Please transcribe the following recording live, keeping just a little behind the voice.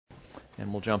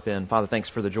and we'll jump in. Father, thanks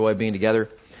for the joy of being together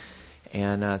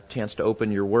and a chance to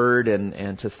open your word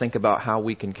and to think about how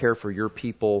we can care for your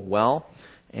people well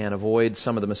and avoid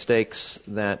some of the mistakes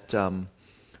that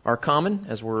are common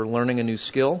as we're learning a new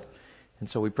skill. And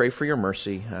so we pray for your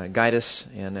mercy. Guide us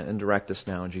and direct us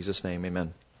now. In Jesus' name,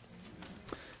 amen.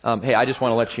 Hey, I just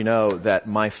want to let you know that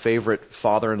my favorite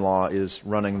father-in-law is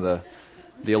running the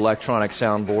electronic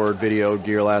soundboard video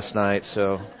gear last night.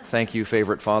 So thank you,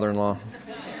 favorite father-in-law.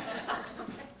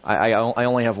 I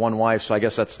only have one wife, so I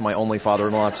guess that's my only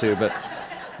father-in-law too. But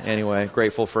anyway,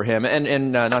 grateful for him.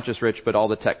 And not just Rich, but all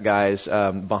the tech guys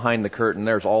behind the curtain.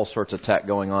 There's all sorts of tech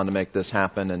going on to make this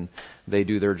happen, and they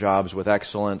do their jobs with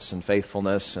excellence and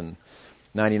faithfulness. And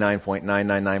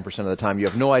 99.999% of the time, you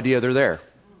have no idea they're there.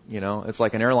 You know, it's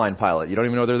like an airline pilot. You don't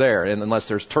even know they're there, and unless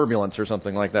there's turbulence or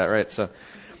something like that, right? So,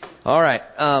 all right.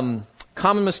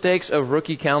 Common mistakes of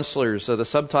rookie counselors. So the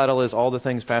subtitle is All the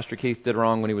Things Pastor Keith Did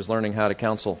Wrong When He Was Learning How to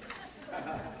Counsel.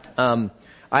 I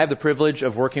have the privilege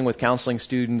of working with counseling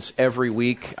students every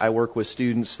week. I work with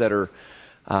students that are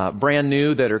brand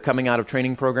new, that are coming out of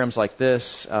training programs like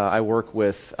this. I work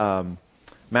with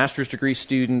master's degree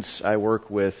students. I work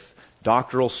with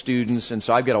doctoral students. And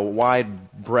so I've got a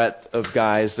wide breadth of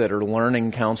guys that are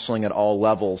learning counseling at all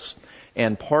levels.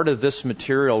 And part of this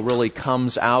material really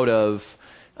comes out of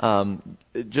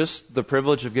just the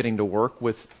privilege of getting to work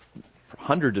with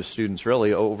hundreds of students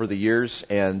really over the years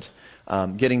and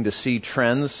getting to see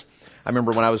trends. I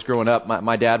remember when I was growing up,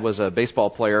 my dad was a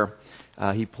baseball player.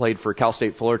 He played for Cal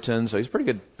State Fullerton, so he's a pretty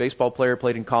good baseball player,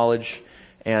 played in college.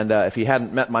 And if he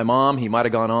hadn't met my mom, he might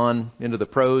have gone on into the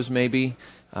pros maybe.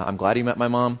 I'm glad he met my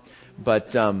mom.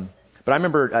 But I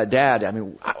remember Dad,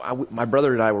 my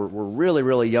brother and I were really,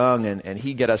 really young, and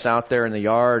he'd get us out there in the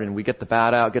yard, and we get the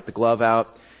bat out, get the glove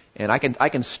out. And I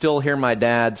can still hear my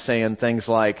dad saying things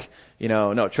like,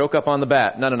 no, choke up on the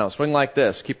bat. No, swing like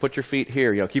this. Put your feet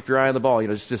here. Keep your eye on the ball.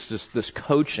 It's just this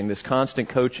coaching, this constant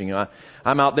coaching.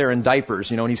 I'm out there in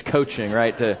diapers, and he's coaching,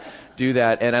 right, to do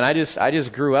that. And I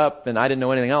just grew up, and I didn't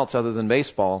know anything else other than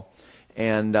baseball.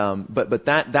 And but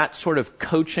that sort of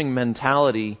coaching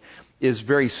mentality is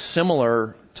very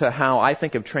similar to how I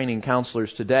think of training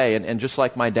counselors today. And just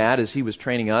like my dad, as he was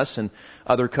training us and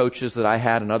other coaches that I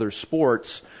had in other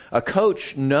sports, a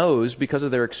coach knows, because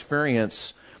of their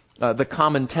experience, the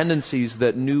common tendencies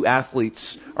that new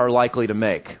athletes are likely to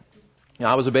make.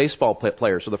 I was a baseball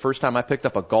player, so the first time I picked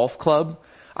up a golf club,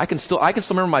 I can still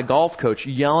remember my golf coach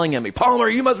yelling at me, "Palmer,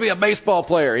 you must be a baseball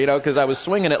player," because I was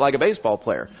swinging it like a baseball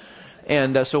player.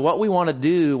 And so what we want to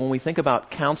do when we think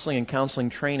about counseling and counseling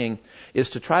training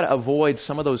is to try to avoid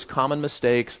some of those common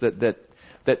mistakes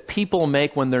that people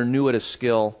make when they're new at a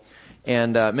skill.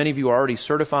 And many of you are already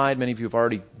certified. Many of you have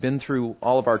already been through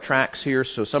all of our tracks here.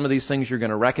 So some of these things you're going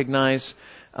to recognize.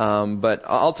 But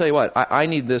I'll tell you what, I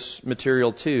need this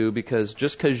material too, because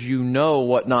just because you know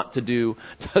what not to do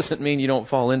doesn't mean you don't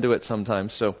fall into it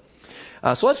sometimes. So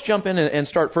let's jump in and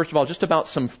start, first of all, just about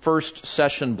some first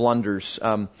session blunders.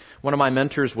 One of my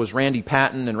mentors was Randy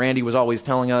Patton, and Randy was always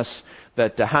telling us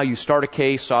that how you start a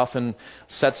case often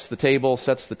sets the table,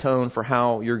 sets the tone for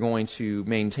how you're going to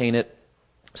maintain it.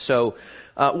 So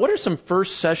what are some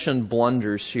first session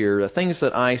blunders here, things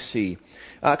that I see?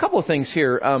 A couple of things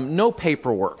here. No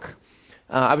paperwork.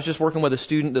 I was just working with a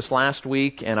student this last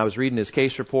week, and I was reading his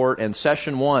case report, and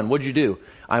session one, what'd you do?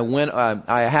 I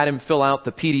had him fill out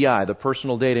the PDI, the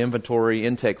Personal Data Inventory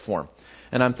Intake Form.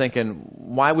 And I'm thinking,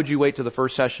 why would you wait to the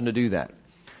first session to do that?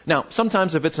 Now,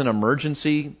 sometimes if it's an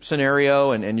emergency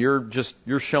scenario and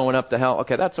you're showing up to hell,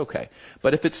 okay, that's okay.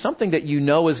 But if it's something that you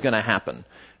know is going to happen,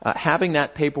 having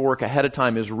that paperwork ahead of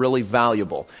time is really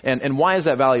valuable. And why is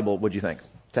that valuable, would you think,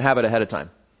 to have it ahead of time?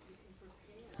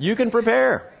 You can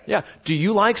prepare. Yeah. Do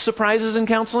you like surprises in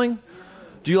counseling?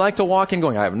 Do you like to walk in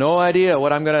going, I have no idea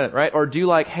what I'm going to, right? Or do you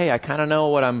like, hey, I kind of know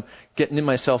what I'm getting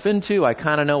myself into. I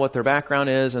kind of know what their background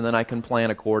is, and then I can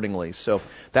plan accordingly. So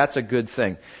that's a good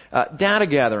thing. Data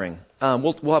gathering.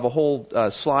 We'll have a whole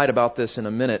slide about this in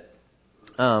a minute.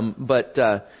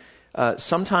 But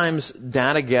sometimes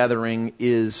data gathering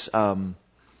is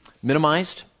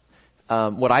minimized.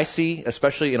 What I see,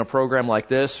 especially in a program like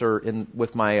this or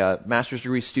with my master's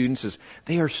degree students, is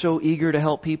they are so eager to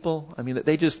help people. I mean,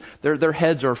 their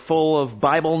heads are full of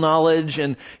Bible knowledge,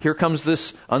 and here comes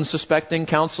this unsuspecting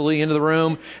counselee into the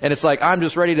room, and it's like, I'm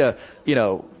just ready to,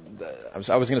 I was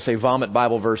going to say vomit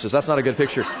Bible verses. That's not a good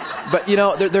picture. But,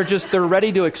 they're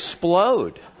ready to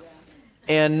explode.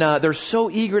 And they're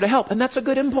so eager to help. And that's a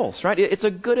good impulse, right? It's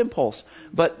a good impulse.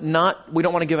 But we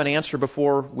don't want to give an answer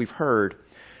before we've heard.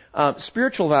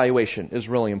 Spiritual evaluation is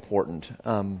really important.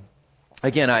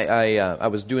 again, I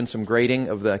was doing some grading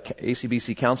of the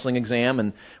ACBC counseling exam,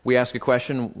 and we asked a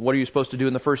question, what are you supposed to do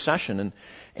in the first session?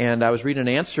 And I was reading an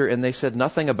answer, and they said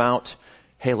nothing about,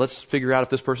 hey, let's figure out if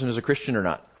this person is a Christian or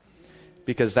not.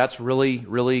 Because that's really,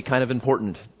 really kind of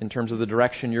important in terms of the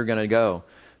direction you're going to go.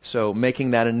 So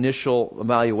making that initial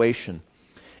evaluation.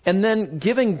 And then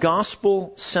giving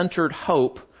gospel-centered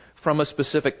hope from a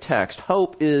specific text.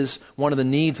 Hope is one of the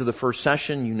needs of the first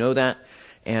session. You know that.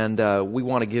 And we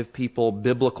want to give people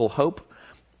biblical hope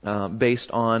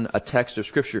based on a text of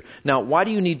Scripture. Now, why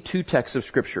do you need 2 texts of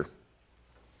Scripture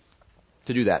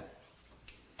to do that?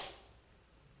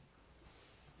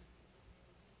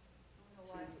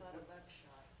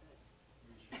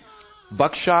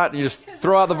 Buckshot, you just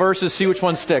throw out the verses, see which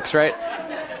one sticks, right?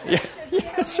 Yeah,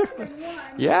 yes, right.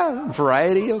 Yeah,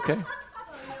 variety, okay. You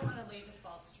want to lead to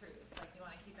false truths, like you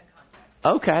want to keep in context.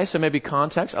 Okay, so maybe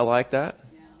context, I like that.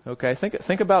 Okay,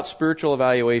 think about spiritual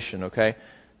evaluation, okay?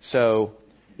 So,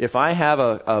 if I have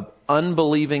a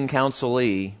unbelieving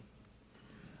counselee,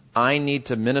 I need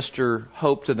to minister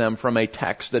hope to them from a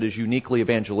text that is uniquely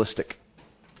evangelistic,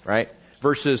 right?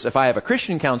 Versus if I have a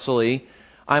Christian counselee,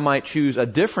 I might choose a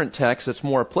different text that's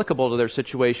more applicable to their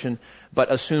situation,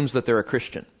 but assumes that they're a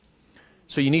Christian.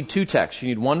 So you need 2 texts. You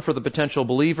need one for the potential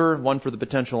believer, one for the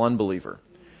potential unbeliever.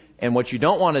 And what you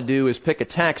don't want to do is pick a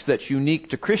text that's unique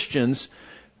to Christians,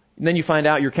 and then you find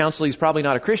out your counselee is probably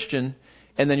not a Christian,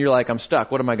 and then you're like, I'm stuck.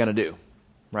 What am I going to do?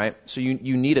 Right? So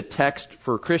you need a text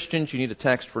for Christians, you need a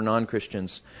text for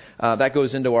non-Christians. That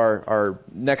goes into our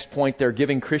next point there,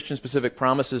 giving Christian-specific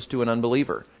promises to an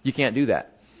unbeliever. You can't do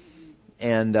that.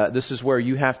 And this is where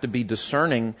you have to be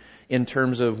discerning in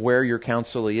terms of where your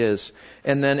counselee is.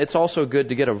 And then it's also good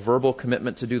to get a verbal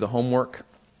commitment to do the homework.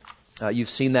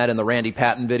 You've seen that in the Randy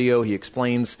Patton video. He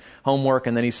explains homework,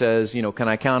 and then he says, can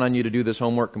I count on you to do this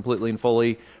homework completely and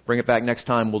fully? Bring it back next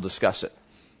time, we'll discuss it.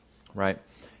 Right?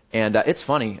 And it's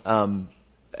funny.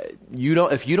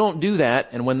 If you don't do that,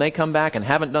 and when they come back and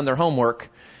haven't done their homework,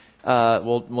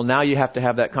 well, now you have to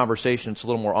have that conversation. It's a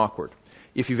little more awkward.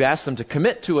 If you've asked them to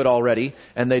commit to it already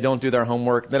and they don't do their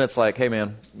homework, then it's like, hey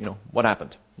man, what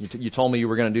happened? You told me you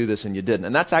were going to do this and you didn't.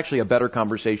 And that's actually a better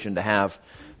conversation to have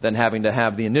than having to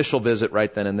have the initial visit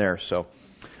right then and there. So,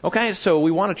 okay, so we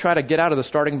want to try to get out of the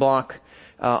starting block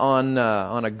on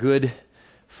a good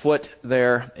foot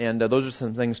there, and those are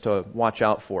some things to watch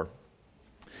out for.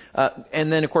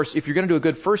 And then, of course, if you're going to do a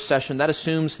good first session, that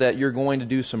assumes that you're going to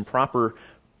do some proper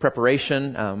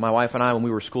preparation. My wife and I, when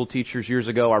we were school teachers years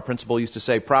ago, our principal used to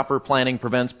say, proper planning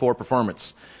prevents poor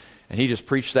performance. And he just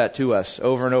preached that to us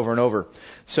over and over and over.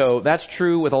 So that's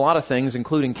true with a lot of things,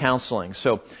 including counseling.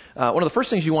 So one of the first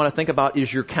things you want to think about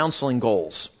is your counseling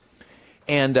goals.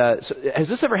 And so has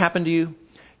this ever happened to you?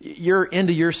 You're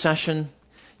into your session.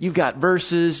 You've got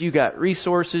verses, you've got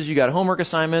resources, you've got homework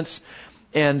assignments,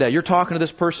 and you're talking to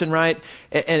this person, right?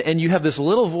 And you have this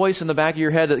little voice in the back of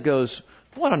your head that goes,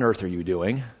 what on earth are you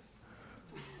doing?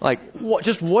 Like,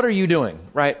 what are you doing,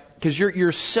 right? Because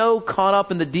you're so caught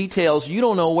up in the details, you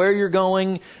don't know where you're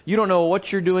going, you don't know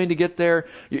what you're doing to get there.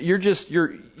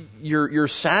 You're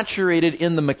saturated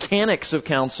in the mechanics of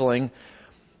counseling,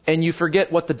 and you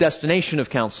forget what the destination of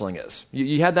counseling is.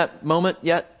 You had that moment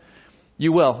yet?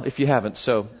 You will if you haven't,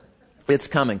 so it's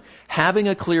coming. Having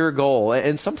a clear goal,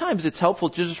 and sometimes it's helpful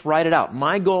to just write it out.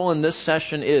 My goal in this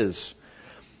session is...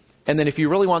 And then if you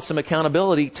really want some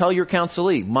accountability, tell your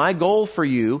counselee, my goal for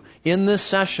you in this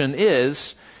session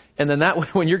is, and then that way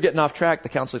when you're getting off track, the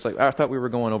counselor's like, I thought we were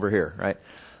going over here, right?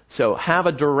 So have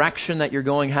a direction that you're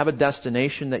going, have a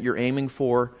destination that you're aiming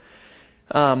for.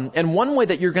 And one way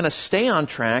that you're going to stay on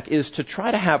track is to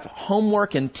try to have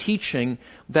homework and teaching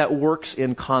that works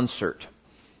in concert.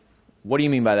 What do you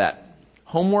mean by that?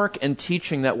 Homework and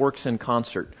teaching that works in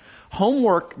concert.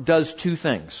 Homework does 2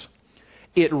 things.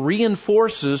 It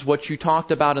reinforces what you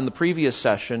talked about in the previous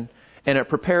session, and it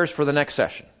prepares for the next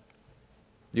session.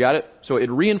 You got it? So it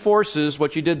reinforces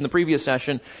what you did in the previous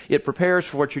session. It prepares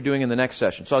for what you're doing in the next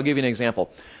session. So I'll give you an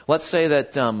example. Let's say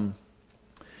that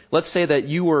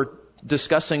you were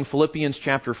discussing Philippians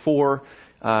chapter 4.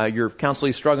 Your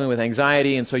counselee is struggling with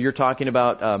anxiety, and so you're talking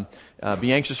about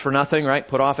be anxious for nothing, right?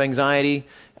 Put off anxiety.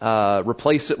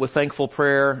 Replace it with thankful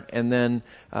prayer, and then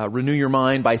renew your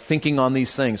mind by thinking on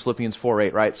these things, Philippians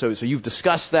 4:8, right? So you've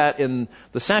discussed that in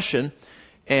the session,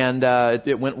 and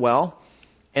it went well.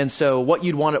 And so what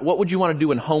would you want to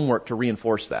do in homework to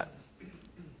reinforce that?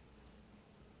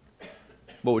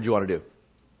 What would you want to do?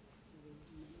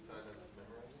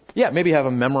 Yeah, maybe have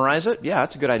them memorize it. Yeah,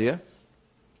 that's a good idea.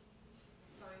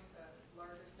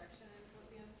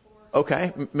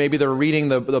 Okay, maybe they're reading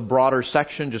the broader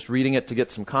section, just reading it to get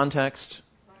some context.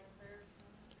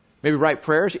 Maybe write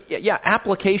prayers. Yeah,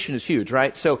 application is huge,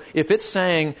 right? So if it's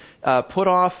saying, put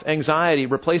off anxiety,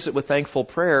 replace it with thankful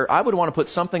prayer, I would want to put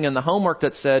something in the homework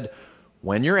that said,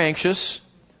 when you're anxious,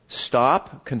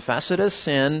 stop, confess it as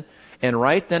sin, and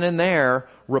right then and there,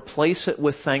 replace it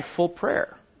with thankful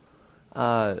prayer.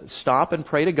 Stop and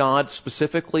pray to God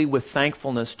specifically with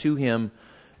thankfulness to Him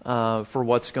for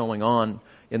what's going on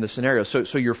in the scenario.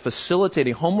 So you're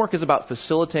facilitating. Homework is about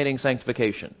facilitating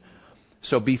sanctification.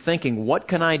 So be thinking, what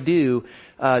can I do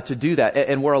to do that?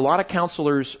 And where a lot of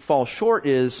counselors fall short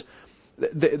is,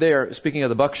 they're speaking of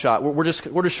the buckshot. We're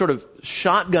just sort of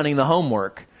shotgunning the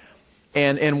homework,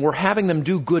 and we're having them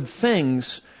do good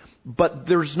things, but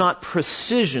there's not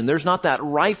precision. There's not that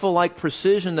rifle-like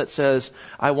precision that says,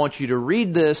 I want you to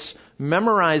read this,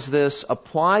 memorize this,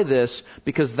 apply this,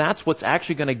 because that's what's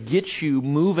actually going to get you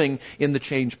moving in the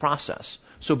change process.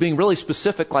 So being really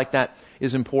specific like that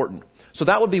is important. So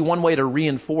that would be one way to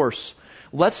reinforce.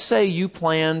 Let's say you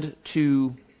planned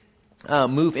to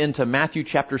move into Matthew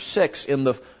chapter 6 in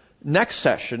the next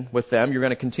session with them. You're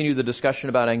going to continue the discussion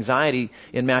about anxiety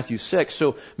in Matthew 6.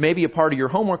 So maybe a part of your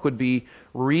homework would be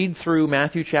read through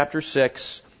Matthew chapter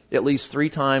 6 at least 3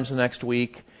 times the next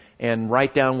week and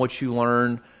write down what you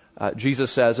learn,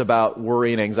 Jesus says, about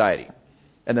worry and anxiety.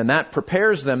 And then that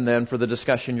prepares them then for the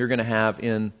discussion you're going to have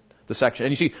in the section.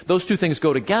 And you see, those two things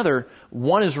go together.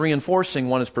 One is reinforcing,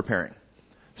 one is preparing.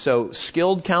 So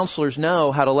skilled counselors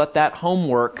know how to let that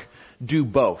homework do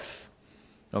both.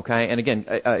 Okay? And again,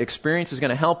 experience is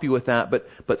going to help you with that,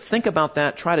 but think about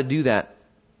that, try to do that.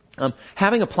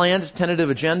 Having a planned tentative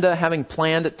agenda, having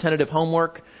planned tentative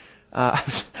homework. I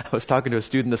was talking to a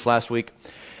student this last week,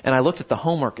 and I looked at the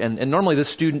homework, and normally this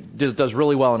student does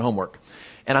really well in homework.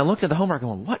 And I looked at the homework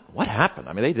going, what happened?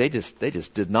 I mean, they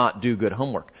just did not do good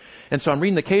homework. And so I'm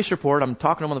reading the case report, I'm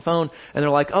talking to them on the phone, and they're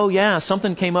like, oh yeah,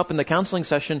 something came up in the counseling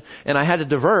session, and I had to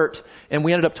divert, and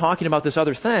we ended up talking about this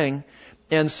other thing.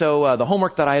 And so the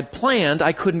homework that I had planned,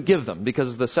 I couldn't give them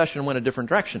because the session went a different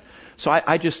direction. So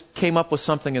I just came up with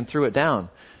something and threw it down.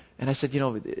 And I said,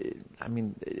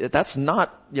 that's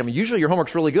not, usually your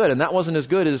homework's really good, and that wasn't as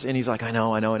good as, and he's like, I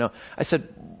know. I said,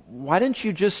 why didn't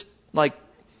you just,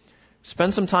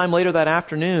 spend some time later that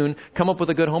afternoon, come up with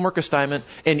a good homework assignment,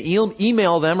 and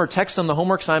email them or text them the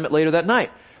homework assignment later that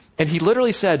night? And he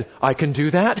literally said, I can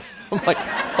do that?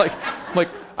 I'm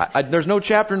there's no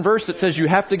chapter and verse that says you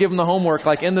have to give them the homework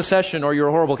in the session or you're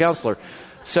a horrible counselor.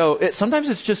 So sometimes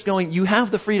it's just going, you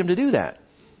have the freedom to do that.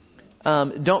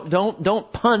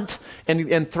 Don't punt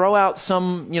and throw out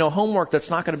some, homework that's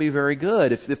not going to be very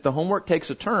good. If the homework takes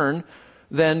a turn,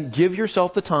 then give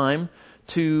yourself the time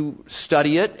to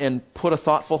study it and put a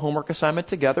thoughtful homework assignment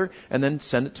together and then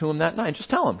send it to them that night.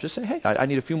 Just tell them, just say, hey, I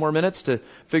need a few more minutes to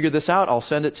figure this out. I'll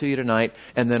send it to you tonight,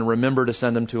 and then remember to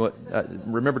send them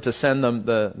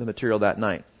the material that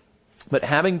night. But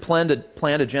having planned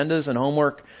agendas and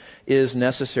homework is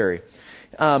necessary.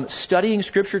 Studying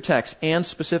scripture text and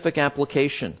specific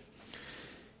application.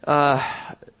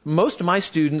 Most of my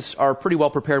students are pretty well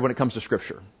prepared when it comes to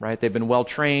Scripture, right? They've been well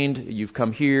trained. You've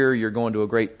come here. You're going to a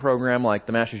great program like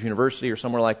the Masters University or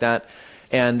somewhere like that,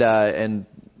 and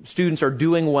students are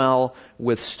doing well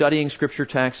with studying Scripture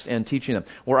text and teaching them.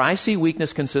 Where I see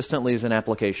weakness consistently is in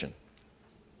application.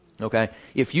 Okay,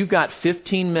 if you've got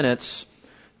 15 minutes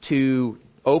to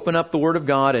open up the Word of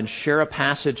God and share a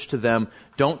passage to them,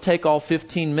 don't take all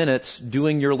 15 minutes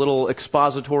doing your little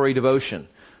expository devotion.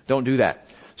 Don't do that.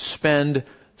 Spend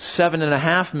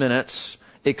 7.5 minutes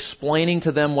explaining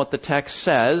to them what the text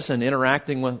says and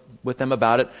interacting with them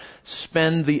about it.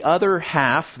 Spend the other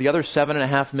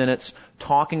 7.5 minutes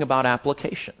talking about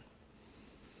application.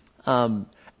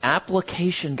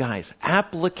 Application, guys.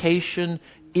 Application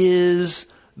is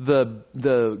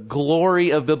the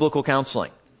glory of biblical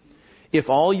counseling.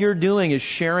 If all you're doing is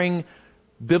sharing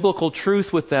biblical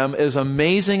truth with them, as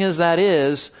amazing as that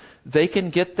is, they can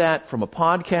get that from a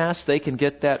podcast. They can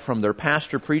get that from their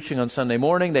pastor preaching on Sunday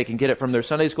morning. They can get it from their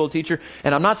Sunday school teacher.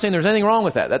 And I'm not saying there's anything wrong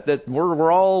with that. That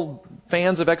we're all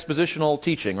fans of expositional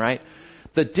teaching, right?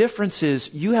 The difference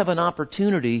is you have an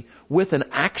opportunity with an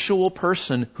actual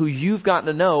person who you've gotten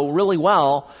to know really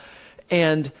well,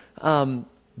 and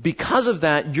because of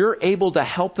that, you're able to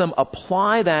help them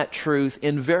apply that truth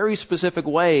in very specific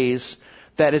ways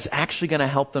that is actually going to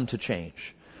help them to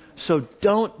change. So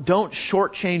don't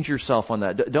shortchange yourself on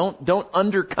that. Don't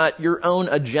undercut your own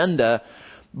agenda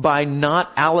by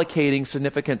not allocating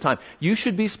significant time. You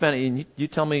should be spending, and you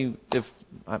tell me if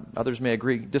others may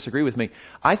disagree with me.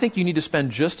 I think you need to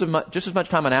spend just as much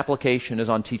time on application as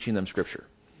on teaching them Scripture.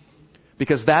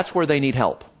 Because that's where they need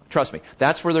help. Trust me.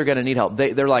 That's where they're going to need help.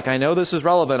 They're like, I know this is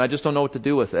relevant, I just don't know what to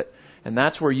do with it. And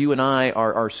that's where you and I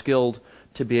are skilled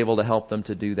to be able to help them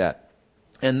to do that.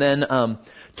 And then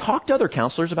talk to other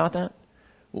counselors about that.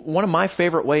 One of my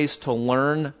favorite ways to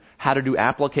learn how to do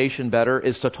application better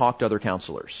is to talk to other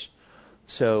counselors.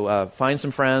 So find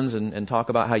some friends and talk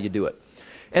about how you do it.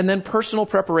 And then personal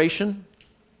preparation.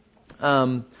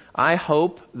 I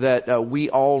hope that we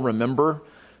all remember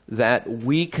that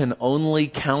we can only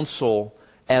counsel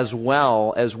as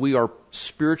well as we are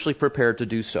spiritually prepared to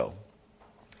do so.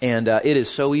 And it is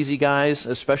so easy, guys,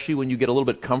 especially when you get a little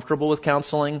bit comfortable with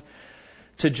counseling,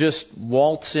 to just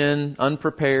waltz in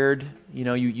unprepared.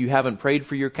 You haven't prayed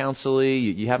for your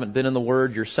counselee, you haven't been in the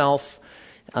Word yourself.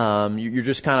 You're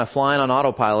just kind of flying on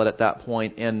autopilot at that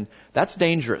point, and that's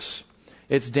dangerous.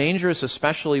 It's dangerous,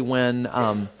 especially when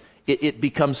it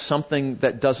becomes something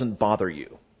that doesn't bother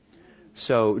you.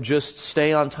 So just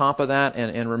stay on top of that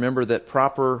and remember that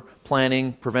proper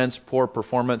planning prevents poor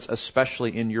performance,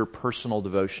 especially in your personal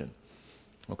devotion.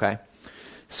 Okay?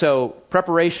 So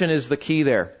preparation is the key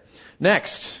there.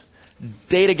 Next,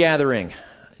 data gathering.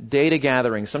 Data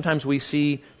gathering. Sometimes we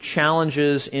see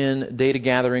challenges in data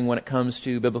gathering when it comes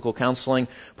to biblical counseling.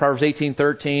 Proverbs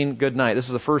 18:13, good night. This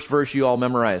is the first verse you all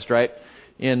memorized, right?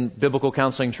 In biblical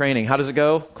counseling training. How does it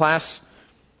go, class?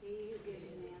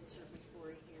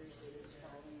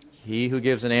 He who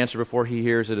gives an answer before he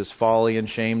hears it is folly and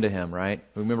shame to him, right?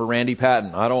 Remember Randy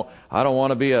Patton. I don't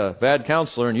want to be a bad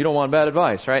counselor and you don't want bad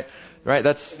advice, right? Right?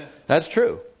 That's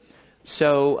true.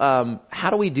 So, how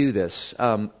do we do this?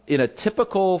 In a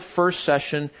typical first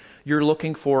session, you're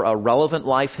looking for a relevant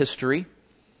life history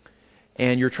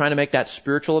and you're trying to make that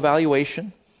spiritual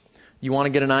evaluation. You want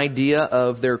to get an idea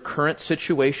of their current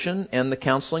situation and the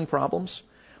counseling problems.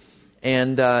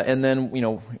 And then,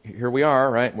 here we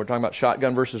are, right? We're talking about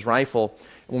shotgun versus rifle.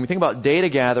 When we think about data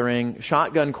gathering,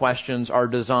 shotgun questions are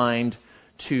designed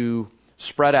to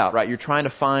spread out, right? You're trying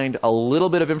to find a little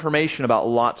bit of information about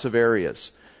lots of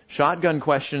areas. Shotgun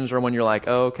questions are when you're like,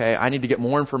 oh, okay, I need to get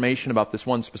more information about this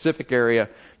one specific area.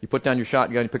 You put down your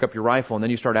shotgun, you pick up your rifle, and then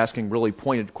you start asking really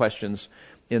pointed questions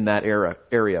in that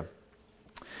area.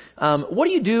 What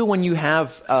do you do when you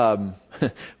have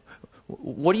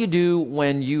what do you do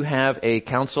when you have a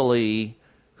counselee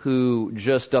who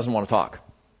just doesn't want to talk?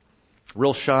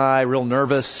 Real shy, real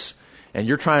nervous, and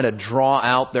you're trying to draw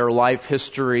out their life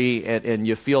history and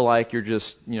you feel like you're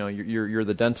just, you're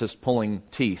the dentist pulling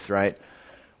teeth, right?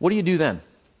 What do you do then?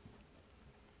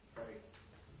 Pray.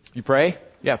 You pray?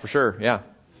 Yeah, for sure. Yeah.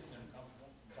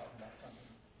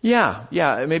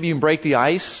 Yeah. Maybe you can break the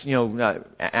ice,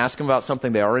 ask them about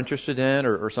something they are interested in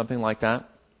or something like that.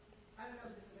 I don't know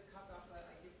if this is a cop-off, but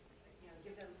I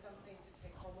give them something to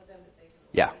take home with them that they can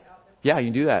Yeah. out with. Yeah, you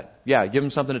can do that. Yeah, give them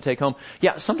something to take home.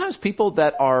 Yeah, sometimes people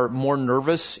that are more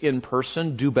nervous in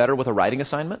person do better with a writing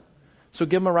assignment. So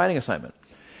give them a writing assignment.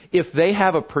 If they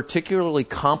have a particularly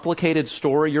complicated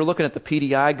story, you're looking at the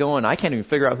PDI going, I can't even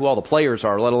figure out who all the players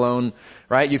are, let alone,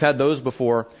 right? You've had those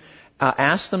before.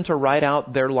 Ask them to write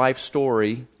out their life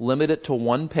story, limit it to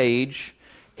one page,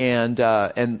 and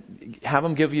have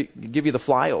them give you the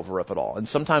flyover of it all. And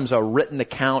sometimes a written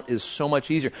account is so much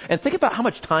easier. And think about how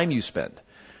much time you spend.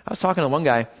 I was talking to one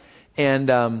guy,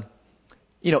 and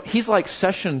he's like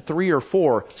session 3 or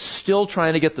 4, still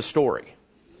trying to get the story.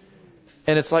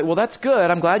 And it's like, well, that's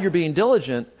good. I'm glad you're being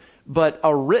diligent. But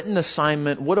a written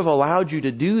assignment would have allowed you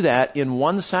to do that in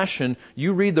one session.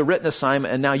 You read the written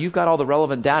assignment, and now you've got all the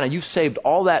relevant data. You've saved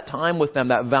all that time with them,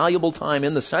 that valuable time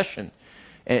in the session.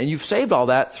 And you've saved all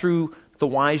that through the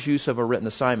wise use of a written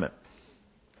assignment.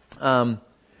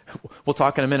 We'll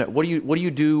talk in a minute. What do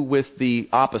you do with the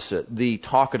opposite, the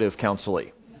talkative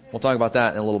counselee? We'll talk about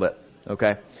that in a little bit.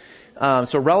 Okay.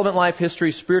 So relevant life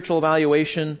history, spiritual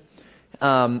evaluation.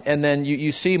 And then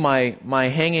you see my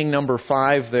hanging number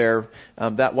 5 there.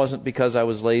 That wasn't because I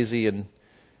was lazy and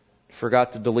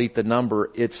forgot to delete the number.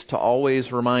 It's to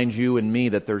always remind you and me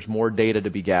that there's more data to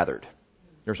be gathered.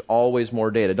 There's always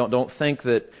more data. Don't think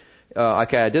that,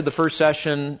 okay, I did the first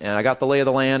session and I got the lay of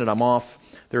the land and I'm off.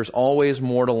 There's always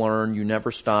more to learn. You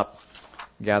never stop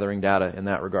gathering data in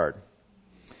that regard.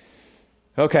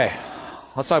 Okay,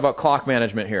 let's talk about clock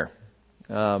management here.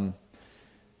 And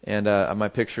my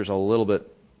picture's a little bit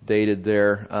dated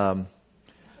there.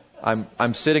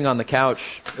 I'm sitting on the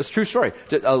couch. It's a true story.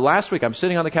 Last week, I'm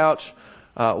sitting on the couch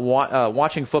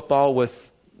watching football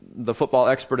with the football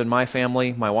expert in my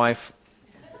family, my wife.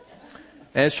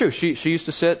 And it's true. She used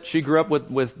to sit. She grew up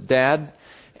with Dad,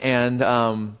 and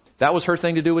that was her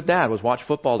thing to do with Dad, was watch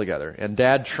football together. And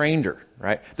Dad trained her.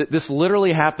 Right. This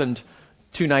literally happened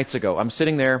 2 nights ago. I'm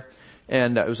sitting there,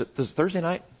 and it was Thursday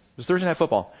night. It was Thursday night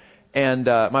football. And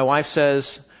my wife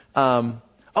says, oh,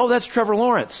 that's Trevor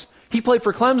Lawrence. he played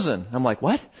for Clemson. I'm like,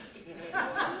 what?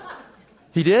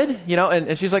 He did? You know,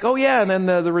 and she's like, oh yeah, and then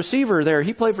the receiver there,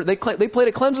 they played at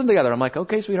Clemson together. I'm like,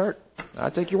 okay, sweetheart,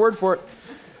 I'll take your word for it.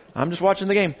 I'm just watching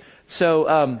the game.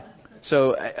 So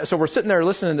we're sitting there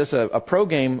listening to this, a pro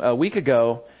game a week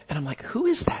ago, and I'm like, who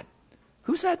is that?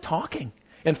 Who's that talking?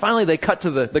 And finally they cut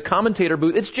to the commentator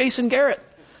booth. It's Jason Garrett.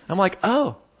 I'm like,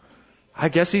 oh, I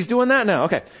guess he's doing that now.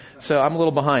 Okay. So I'm a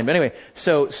little behind. But anyway,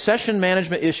 so session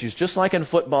management issues, just like in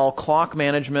football, clock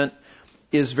management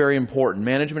is very important.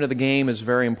 Management of the game is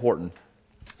very important.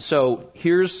 So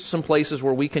here's some places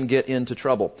where we can get into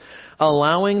trouble.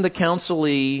 Allowing the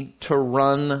counselee to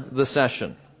run the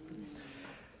session.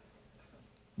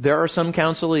 There are some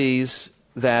counselees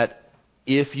that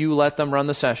if you let them run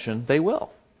the session, they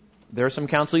will. There are some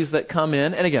counselees that come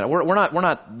in, and again, we're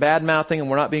not bad-mouthing and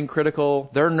we're not being critical.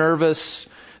 They're nervous.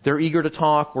 They're eager to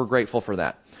talk. We're grateful for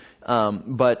that.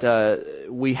 But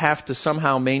we have to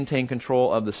somehow maintain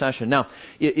control of the session. Now,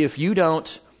 if you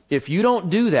don't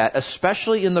do that,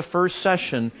 especially in the first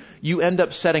session, you end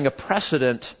up setting a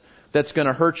precedent that's going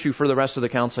to hurt you for the rest of the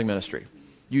counseling ministry.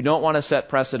 You don't want to set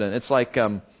precedent. It's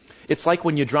like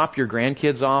when you drop your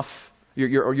grandkids off,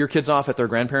 your kids off at their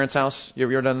grandparents' house. You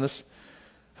ever done this?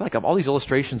 I feel like I have all these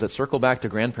illustrations that circle back to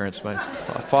grandparents. My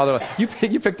father, you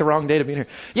picked the wrong day to be here.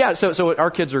 Yeah, so our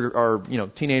kids are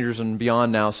teenagers and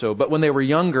beyond now. So, but when they were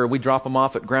younger, we drop them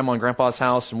off at grandma and grandpa's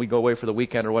house, and we go away for the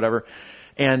weekend or whatever.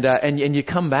 And you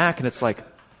come back, and it's like,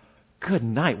 good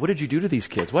night. What did you do to these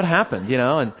kids? What happened? You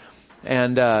know,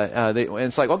 and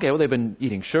it's like, okay, well, they've been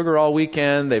eating sugar all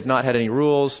weekend. They've not had any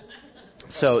rules.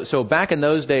 So back in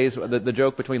those days, the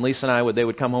joke between Lisa and I, they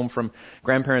would come home from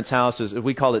grandparents' house, is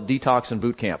we called it detox and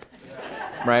boot camp,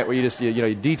 right? Where you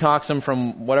detox them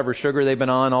from whatever sugar they've been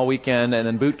on all weekend, and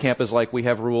then boot camp is like, we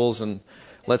have rules and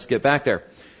let's get back there.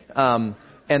 And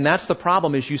that's the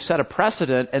problem, is you set a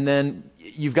precedent and then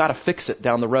you've got to fix it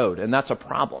down the road, and that's a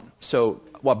problem. So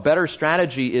what better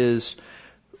strategy is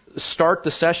start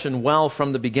the session well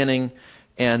from the beginning,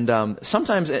 and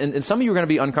sometimes, and some of you are going to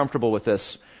be uncomfortable with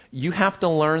this, you have to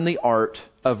learn the art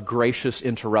of gracious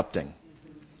interrupting.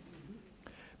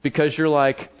 Because you're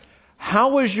like,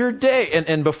 how was your day?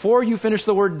 And before you finish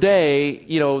the word day,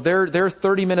 they're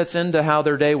 30 minutes into how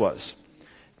their day was.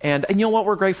 And you know what?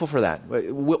 We're grateful for that.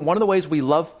 One of the ways we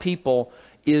love people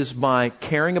is by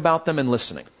caring about them and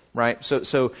listening, right?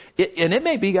 And it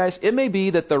may be, guys, it may be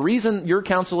that the reason your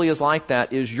counselee is like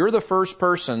that is you're the first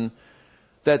person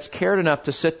that's cared enough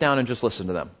to sit down and just listen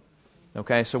to them.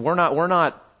 Okay? So we're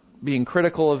not being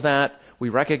critical of that. We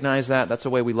recognize that. That's the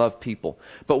way we love people.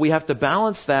 But we have to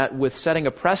balance that with setting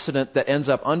a precedent that ends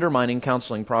up undermining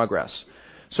counseling progress.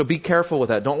 So be careful with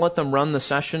that. Don't let them run the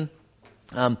session.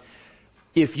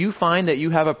 If you find that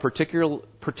you have a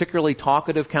particularly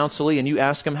talkative counselee and you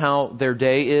ask them how their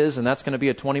day is, and that's going to be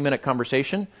a 20-minute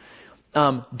conversation,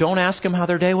 don't ask them how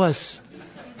their day was.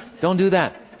 Don't do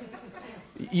that.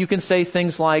 You can say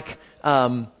things like,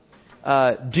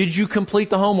 did you complete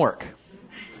the homework?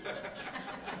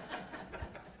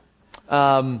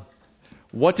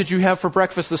 What did you have for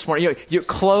breakfast this morning? You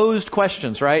closed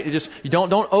questions, right? You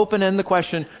don't open-end the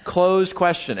question, closed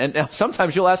question. And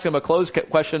sometimes you'll ask them a closed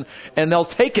question and they'll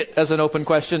take it as an open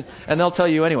question and they'll tell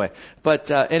you anyway.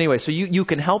 But anyway, so you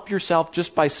can help yourself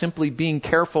just by simply being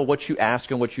careful what you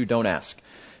ask and what you don't ask.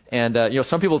 And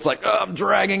some people it's like, I'm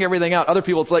dragging everything out. Other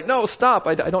people it's like, no, stop.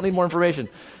 I don't need more information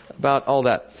about all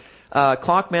that.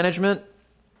 Clock management.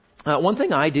 One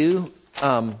thing I do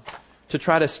to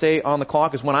try to stay on the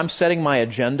clock is when I'm setting my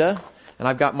agenda, and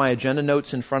I've got my agenda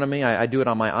notes in front of me. I do it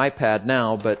on my iPad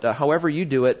now, but however you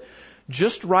do it,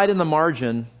 just write in the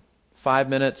margin 5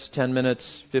 minutes, 10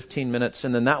 minutes, 15 minutes,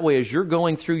 and then that way as you're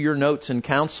going through your notes in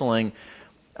counseling,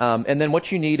 and then what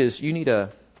you need is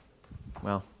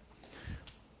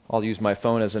I'll use my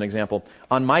phone as an example.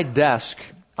 On my desk,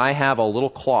 I have a little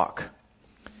clock,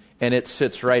 and it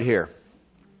sits right here.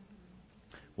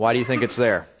 Why do you think it's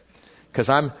there? Because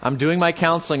I'm doing my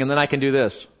counseling, and then I can do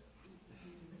this.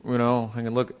 I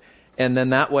can look, and then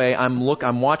that way I'm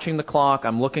watching the clock,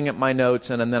 I'm looking at my notes,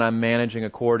 and then I'm managing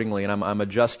accordingly, and I'm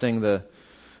adjusting the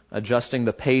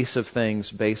pace of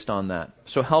things based on that.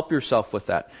 So help yourself with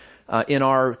that. In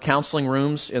our counseling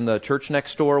rooms in the church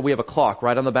next door, we have a clock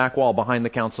right on the back wall behind the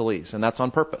counselees, and that's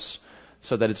on purpose,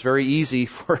 so that it's very easy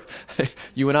for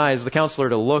you and I as the counselor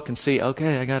to look and see,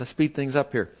 okay, I got to speed things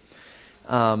up here.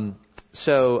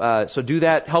 So do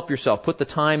that. Help yourself. Put the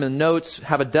time in notes.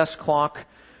 Have a desk clock.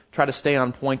 Try to stay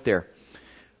on point there.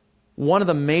 One of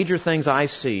the major things I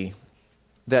see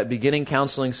that beginning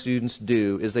counseling students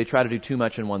do is they try to do too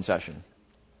much in one session.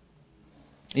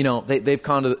 They've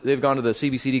gone to the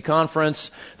CBCD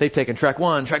conference. They've taken track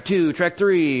 1, track 2, track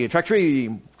 3, track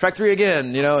 3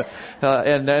 again.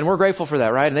 And we're grateful for that,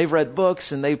 right? And they've read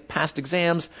books and they've passed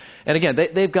exams. And again,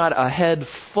 they've got a head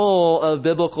full of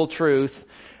biblical truth.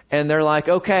 And they're like,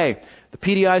 okay, the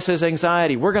PDI says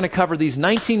anxiety. We're going to cover these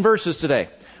 19 verses today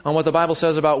on what the Bible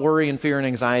says about worry and fear and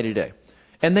anxiety today.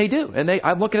 And they do. And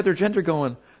I'm looking at their agenda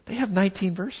going, they have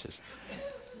 19 verses.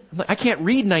 I can't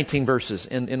read 19 verses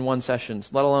in one session,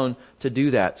 let alone to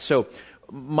do that. So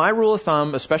my rule of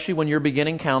thumb, especially when you're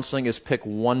beginning counseling, is pick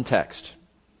one text.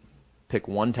 Pick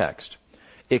one text.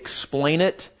 Explain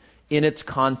it in its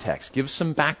context. Give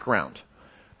some background.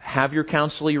 Have your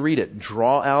counselee read it.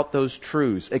 Draw out those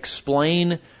truths.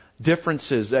 Explain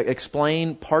differences.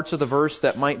 Explain parts of the verse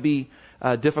that might be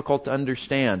difficult to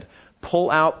understand. Pull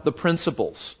out the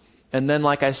principles. And then,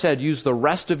 like I said, use the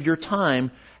rest of your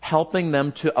time helping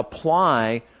them to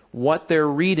apply what they're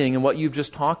reading and what you've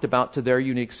just talked about to their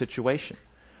unique situation.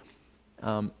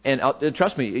 And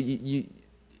trust me,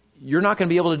 you're not going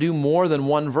to be able to do more than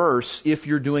one verse if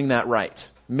you're doing that right.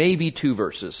 Maybe 2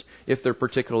 verses if they're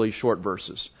particularly short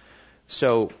verses.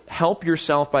 So help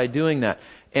yourself by doing that.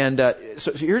 And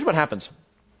so here's what happens.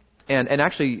 And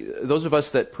actually, those of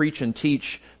us that preach and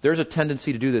teach, there's a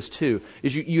tendency to do this too,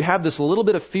 is you have this little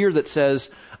bit of fear that says,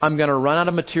 I'm going to run out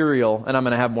of material and I'm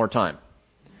going to have more time.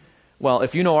 Well,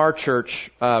 if you know our church,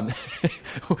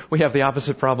 we have the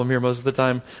opposite problem here most of the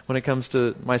time when it comes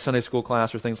to my Sunday school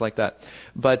class or things like that.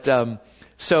 But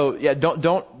so yeah,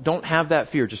 don't have that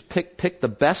fear. Just pick the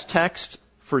best text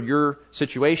for your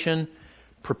situation,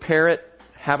 prepare it,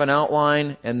 have an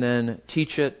outline, and then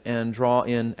teach it and draw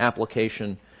in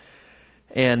application.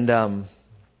 And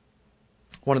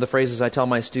one of the phrases I tell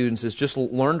my students is just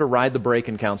learn to ride the brake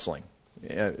in counseling.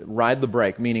 Ride the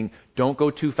brake, meaning don't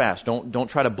go too fast. Don't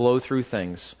try to blow through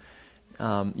things.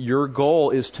 Your goal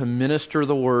is to minister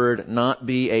the Word, not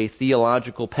be a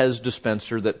theological Pez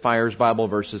dispenser that fires Bible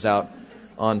verses out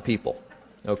on people.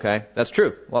 Okay? That's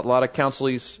true. A lot of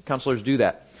counselors do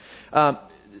that.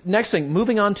 Next thing,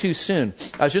 moving on too soon.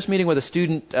 I was just meeting with a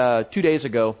student 2 days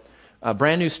ago, a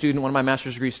brand new student, one of my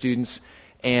master's degree students,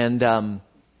 and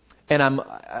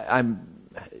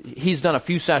he's done a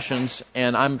few sessions,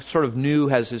 and I'm sort of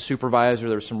new as his supervisor.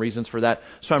 There's some reasons for that.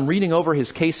 So I'm reading over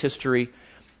his case history,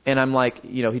 and I'm like,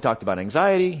 he talked about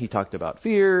anxiety, he talked about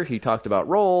fear, he talked about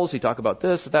roles, he talked about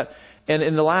this, that. And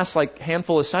in the last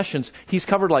handful of sessions, he's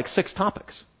covered 6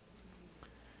 topics.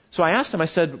 So I asked him, I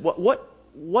said,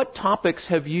 what topics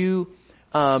have you,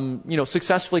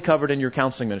 successfully covered in your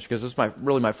counseling ministry? Because this is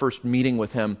really my first meeting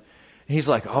with him. And he's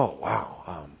like, oh,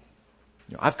 wow,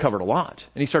 I've covered a lot.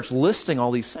 And he starts listing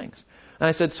all these things. And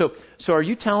I said, so are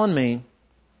you telling me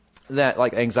that,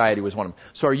 anxiety was one of them.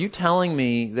 So are you telling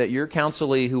me that your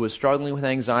counselee who was struggling with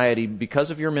anxiety,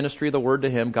 because of your ministry of the Word to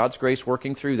him, God's grace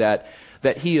working through that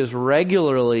he is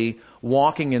regularly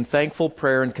walking in thankful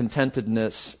prayer and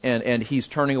contentedness, and he's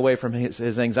turning away from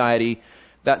his anxiety?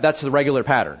 That's the regular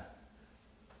pattern.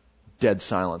 Dead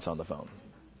silence on the phone.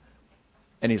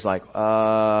 And he's like,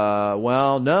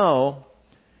 well, no.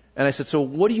 And I said, so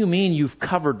what do you mean you've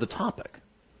covered the topic?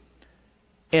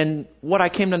 And what I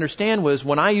came to understand was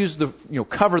when I used the,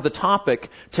 cover the topic,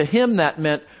 to him that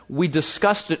meant we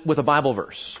discussed it with a Bible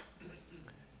verse.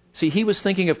 See, he was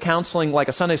thinking of counseling like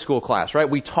a Sunday school class, right?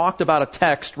 We talked about a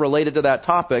text related to that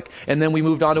topic, and then we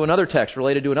moved on to another text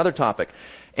related to another topic.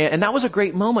 And that was a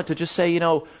great moment to just say,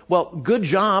 well, good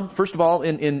job, first of all,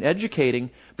 in educating,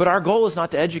 but our goal is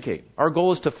not to educate. Our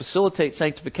goal is to facilitate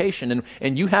sanctification,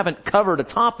 and you haven't covered a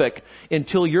topic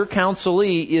until your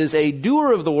counselee is a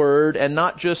doer of the Word and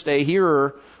not just a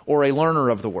hearer or a learner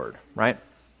of the Word, right?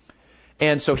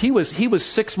 And so he was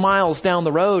 6 miles down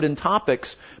the road in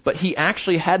topics, but he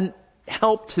actually hadn't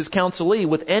helped his counselee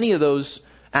with any of those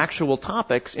actual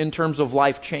topics in terms of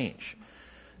life change.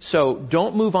 So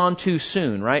don't move on too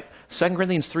soon, right? 2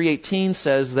 Corinthians 3:18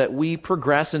 says that we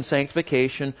progress in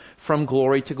sanctification from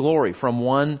glory to glory, from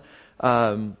one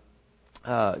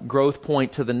growth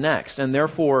point to the next. And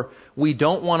therefore, we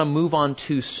don't want to move on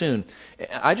too soon.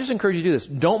 I just encourage you to do this.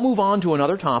 Don't move on to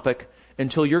another topic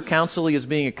until your counselee is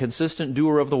being a consistent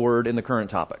doer of the Word in the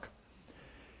current topic.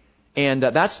 And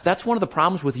that's one of the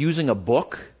problems with using a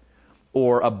book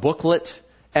or a booklet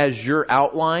as your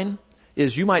outline.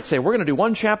 Is you might say, we're going to do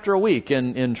 1 chapter a week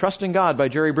in Trusting God by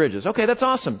Jerry Bridges. Okay, that's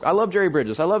awesome. I love Jerry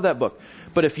Bridges. I love that book.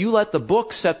 But if you let the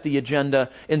book set the agenda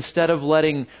instead of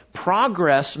letting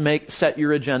progress set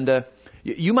your agenda,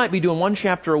 you might be doing 1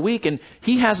 chapter a week, and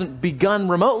he hasn't begun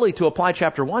remotely to apply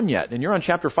chapter 1 yet, and you're on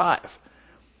chapter 5.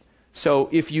 So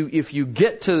if you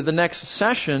get to the next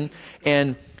session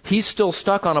and he's still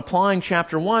stuck on applying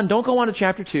chapter 1, don't go on to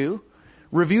chapter 2.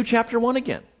 Review chapter 1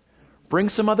 again. Bring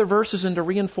some other verses in to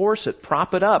reinforce it,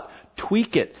 prop it up,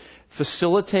 tweak it,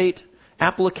 facilitate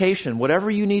application, whatever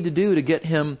you need to do to get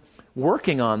him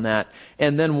working on that.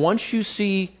 And then once you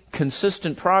see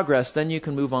consistent progress, then you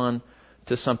can move on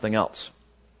to something else.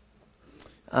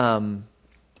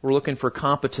 We're looking for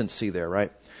competency there,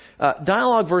 right?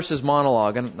 Dialogue versus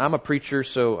monologue. And I'm a preacher,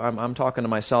 so I'm talking to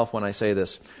myself when I say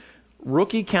this.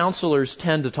 Rookie counselors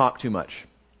tend to talk too much.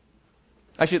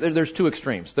 Actually, there's two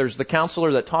extremes. There's the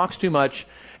counselor that talks too much,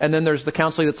 and then there's the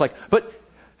counselor that's like,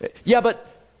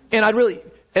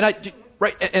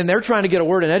 and they're trying to get a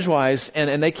word in edgewise,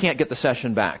 and they can't get the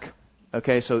session back.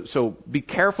 Okay, so be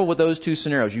careful with those two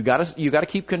scenarios. You gotta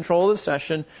keep control of the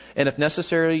session, and if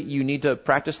necessary, you need to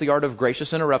practice the art of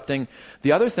gracious interrupting.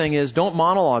 The other thing is, don't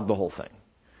monologue the whole thing.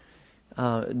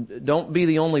 Don't be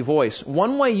the only voice.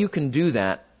 One way you can do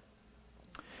that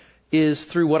is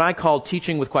through what I call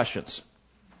teaching with questions.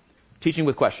 Teaching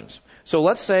with questions. So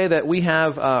let's say that we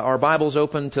have our Bibles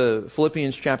open to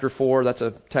Philippians chapter 4. That's a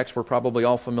text we're probably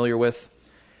all familiar with.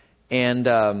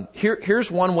 And here's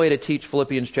one way to teach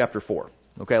Philippians chapter 4.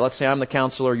 Okay, let's say I'm the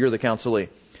counselor, you're the counselee.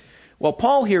 Well,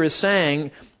 Paul here is saying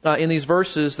in these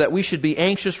verses that we should be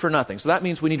anxious for nothing. So that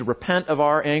means we need to repent of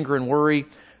our anger and worry.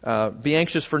 Be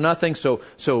anxious for nothing. So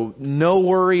no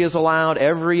worry is allowed.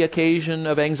 Every occasion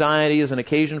of anxiety is an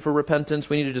occasion for repentance.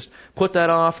 We need to just put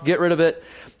that off, get rid of it.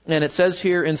 And it says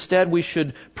here, instead we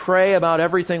should pray about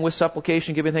everything with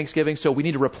supplication, giving thanksgiving. So we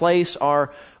need to replace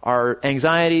our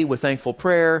anxiety with thankful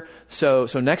prayer. So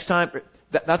next time,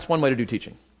 that's one way to do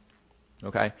teaching.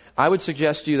 Okay? I would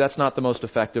suggest to you that's not the most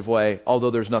effective way,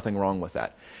 although there's nothing wrong with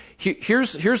that.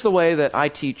 Here's the way that I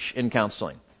teach in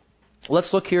counseling.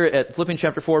 Let's look here at Philippians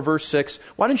chapter 4, verse 6.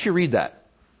 Why don't you read that?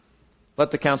 Let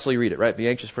the counselee read it, right? Be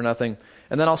anxious for nothing.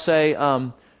 And then I'll say,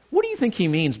 what do you think he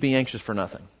means, be anxious for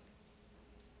nothing?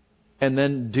 And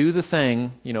then do the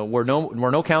thing, where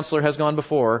no counselor has gone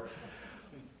before.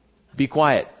 Be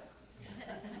quiet.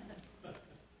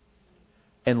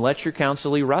 And let your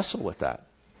counselee wrestle with that.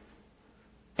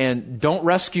 And don't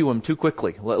rescue him too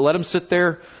quickly. Let him sit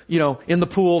there, in the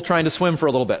pool trying to swim for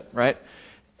a little bit, right?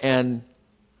 And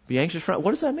be anxious for,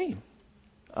 what does that mean?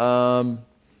 It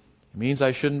means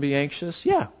I shouldn't be anxious?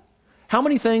 Yeah. How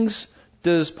many things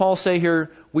does Paul say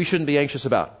here we shouldn't be anxious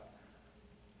about?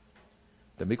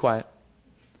 Then be quiet.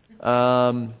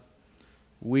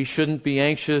 We shouldn't be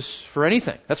anxious for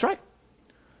anything. That's right.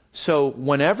 So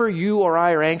whenever you or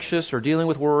I are anxious or dealing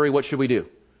with worry, what should we do?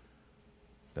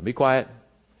 Then be quiet.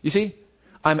 You see,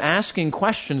 I'm asking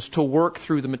questions to work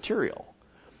through the material.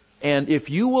 And if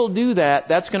you will do that,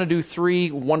 that's going to do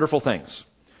three wonderful things.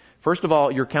 First of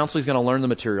all, your counselor is going to learn the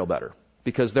material better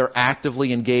because they're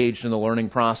actively engaged in the learning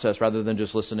process rather than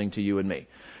just listening to you and me.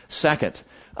 Second,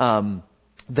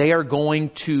 they are going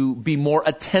to be more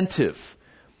attentive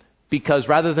because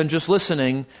rather than just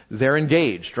listening, they're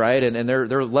engaged, right? And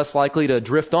they're less likely to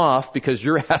drift off because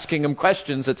you're asking them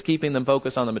questions that's keeping them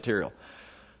focused on the material.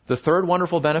 The third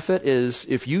wonderful benefit is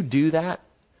if you do that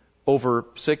over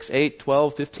 6, 8,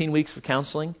 12, 15 weeks of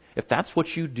counseling, if that's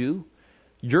what you do,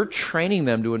 you're training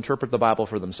them to interpret the Bible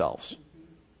for themselves.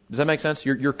 Does that make sense?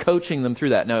 You're coaching them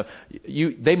through that. Now,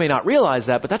 they may not realize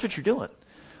that, but that's what you're doing.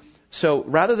 So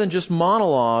rather than just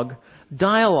monologue,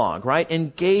 dialogue, right?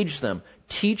 Engage them.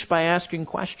 Teach by asking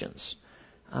questions.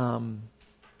 And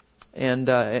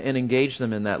engage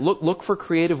them in that. Look for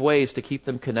creative ways to keep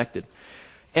them connected.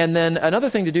 And then another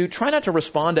thing to do, try not to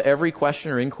respond to every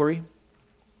question or inquiry.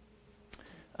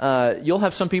 You'll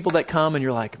have some people that come and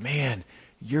you're like, man,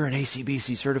 you're an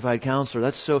ACBC certified counselor.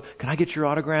 That's so, can I get your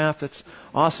autograph? That's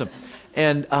awesome.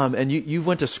 And you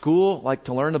went to school, like,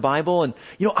 to learn the Bible. And,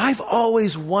 I've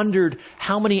always wondered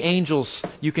how many angels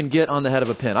you can get on the head of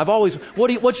a pin. I've always, what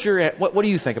do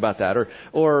you think about that?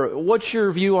 Or what's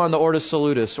your view on the Ordo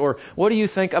Salutis? Or what do you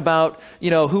think about,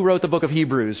 who wrote the book of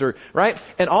Hebrews? Or, right?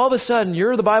 And all of a sudden,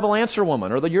 you're the Bible answer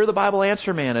woman, or you're the Bible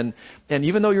answer man. And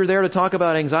even though you're there to talk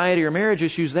about anxiety or marriage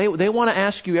issues, they want to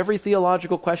ask you every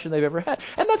theological question they've ever had.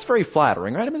 And that's very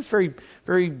flattering, right? I mean, it's very,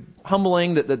 very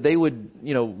humbling that they would,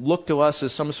 look to us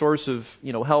as some source of,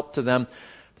 help to them.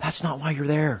 That's not why you're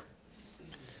there.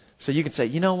 So you can say,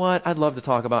 you know what? I'd love to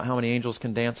talk about how many angels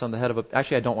can dance on the head of a...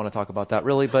 Actually, I don't want to talk about that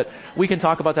really, but we can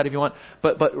talk about that if you want.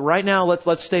 But right now,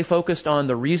 let's stay focused on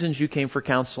the reasons you came for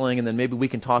counseling, and then maybe we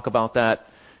can talk about that,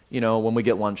 when we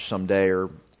get lunch someday,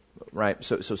 or right.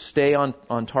 So stay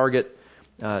on target.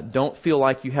 Don't feel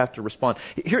like you have to respond.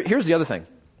 Here's the other thing.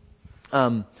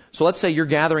 So let's say you're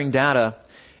gathering data,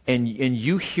 and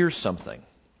you hear something.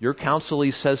 Your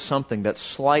counselee says something that's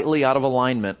slightly out of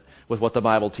alignment with what the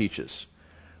Bible teaches.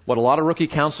 What a lot of rookie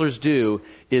counselors do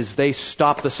is they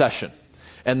stop the session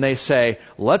and they say,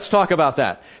 let's talk about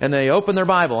that. And they open their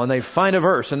Bible and they find a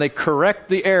verse and they correct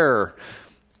the error.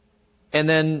 And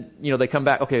then, they come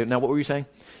back. Okay, now what were you saying?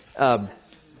 And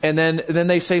then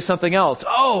they say something else.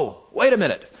 Oh, wait a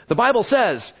minute. The Bible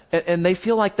says, and they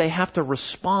feel like they have to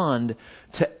respond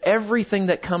to everything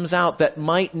that comes out that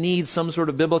might need some sort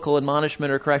of biblical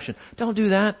admonishment or correction. Don't do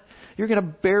that. You're going to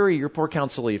bury your poor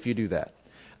counselee if you do that.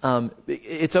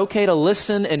 It's okay to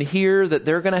listen and hear that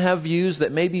they're going to have views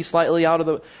that may be slightly out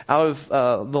of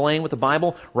the lane with the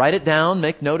Bible. Write it down,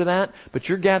 make note of that. But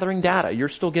you're gathering data. You're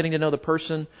still getting to know the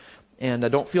person,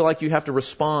 and don't feel like you have to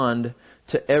respond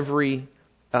to every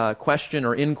question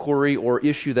or inquiry or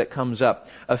issue that comes up.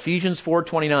 Ephesians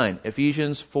 4:29.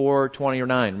 Ephesians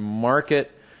 4:29. Mark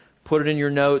it, put it in your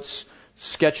notes,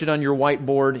 sketch it on your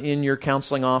whiteboard in your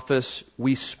counseling office.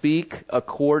 We speak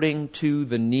according to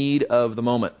the need of the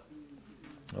moment.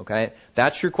 Okay?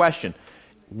 That's your question.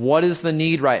 What is the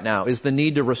need right now? Is the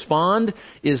need to respond?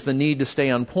 Is the need to stay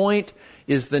on point?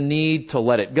 Is the need to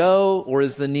let it go? Or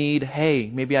is the need, hey,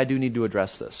 maybe I do need to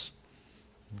address this?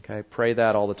 Okay? Pray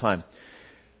that all the time.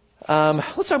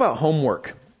 Let's talk about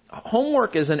homework.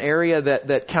 Homework is an area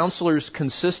that counselors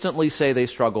consistently say they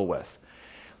struggle with.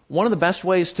 One of the best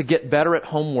ways to get better at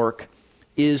homework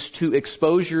is to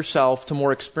expose yourself to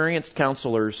more experienced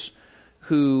counselors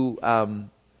who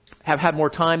have had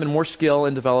more time and more skill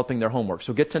in developing their homework.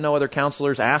 So get to know other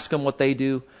counselors, ask them what they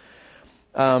do.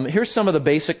 Here's some of the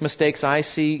basic mistakes I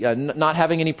see. Not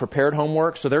having any prepared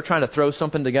homework, so they're trying to throw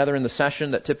something together in the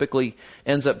session that typically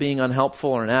ends up being unhelpful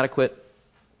or inadequate.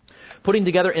 Putting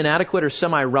together inadequate or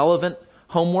semi-relevant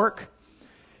homework.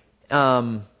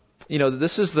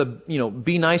 This is the,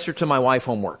 be nicer to my wife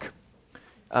homework.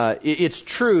 It's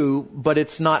true, but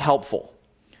it's not helpful.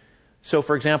 So,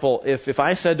 for example, if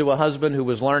I said to a husband who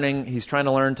was learning, he's trying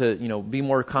to learn to, be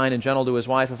more kind and gentle to his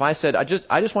wife, if I said,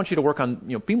 I just want you to work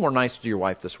on, be more nice to your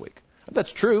wife this week.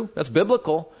 That's true. That's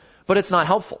biblical, but it's not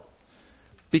helpful.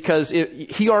 Because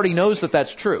he already knows that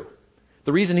that's true.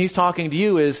 The reason he's talking to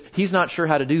you is he's not sure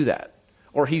how to do that.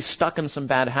 Or he's stuck in some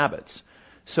bad habits.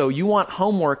 So you want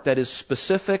homework that is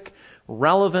specific,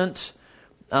 relevant,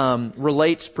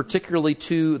 relates particularly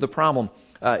to the problem.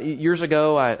 Years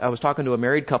ago, I was talking to a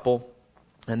married couple,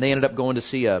 and they ended up going to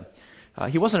see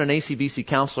he wasn't an ACBC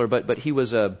counselor, but he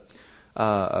was a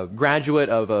graduate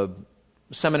of a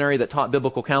seminary that taught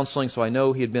biblical counseling, so I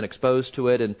know he had been exposed to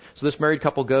it. And so this married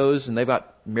couple goes, and they've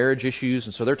got marriage issues,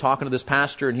 and so they're talking to this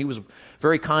pastor, and he was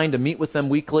very kind to meet with them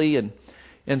weekly.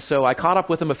 And so I caught up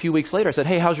with him a few weeks later. I said,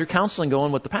 hey, how's your counseling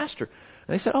going with the pastor?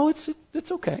 And they said, oh, it's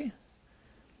okay.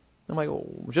 I'm like, oh,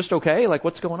 just okay? Like,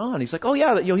 what's going on? He's like, oh,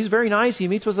 yeah, he's very nice. He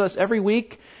meets with us every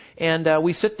week, and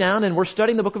we sit down, and we're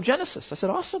studying the book of Genesis. I said,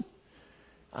 awesome.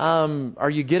 Are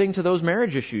you getting to those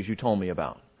marriage issues you told me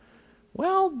about?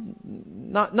 Well,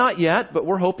 not yet, but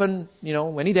we're hoping,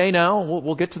 any day now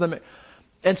we'll get to them.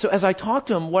 And so as I talked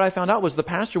to him, what I found out was the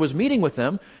pastor was meeting with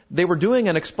them. They were doing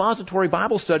an expository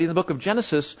Bible study in the book of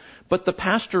Genesis, but the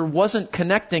pastor wasn't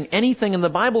connecting anything in the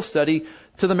Bible study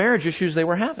to the marriage issues they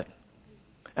were having.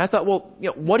 And I thought, well,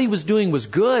 what he was doing was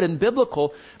good and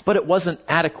biblical, but it wasn't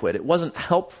adequate. It wasn't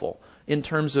helpful in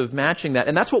terms of matching that.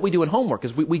 And that's what we do in homework,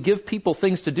 is we give people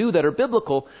things to do that are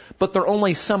biblical, but they're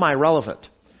only semi-relevant.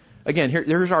 Again,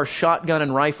 here's our shotgun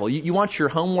and rifle. You want your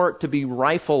homework to be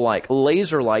rifle-like,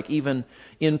 laser-like, even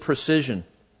in precision.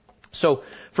 So,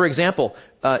 for example,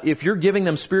 if you're giving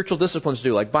them spiritual disciplines to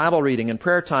do, like Bible reading and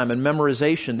prayer time and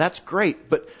memorization, that's great.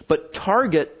 But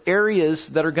target areas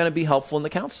that are going to be helpful in the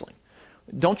counseling.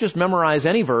 Don't just memorize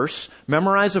any verse.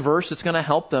 Memorize a verse that's going to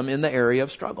help them in the area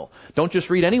of struggle. Don't just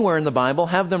read anywhere in the Bible.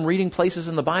 Have them reading places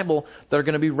in the Bible that are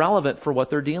going to be relevant for what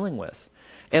they're dealing with.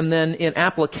 And then in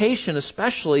application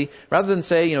especially, rather than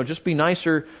say, just be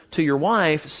nicer to your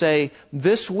wife, say,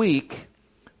 this week,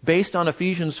 based on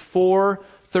Ephesians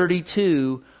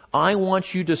 4:32, I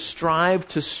want you to strive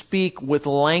to speak with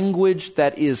language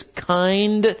that is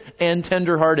kind and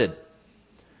tender-hearted.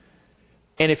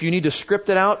 And if you need to script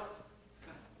it out,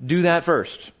 do that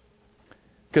first.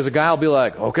 Because a guy will be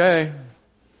like, okay.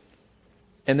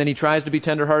 And then he tries to be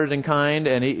tender-hearted and kind,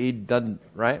 and he doesn't,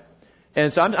 right?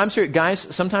 And so I'm serious, guys,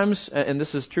 sometimes, and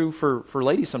this is true for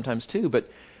ladies sometimes too, but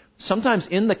sometimes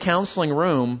in the counseling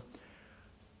room,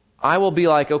 I will be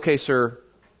like, okay, sir,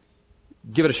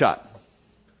 give it a shot.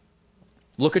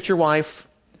 Look at your wife,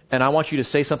 and I want you to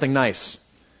say something nice.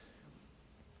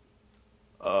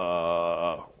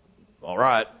 All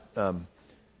right. And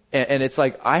it's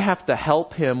like I have to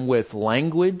help him with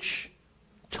language,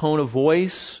 tone of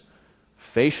voice,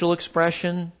 facial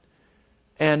expression.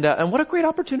 And what a great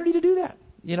opportunity to do that.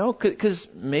 You know, because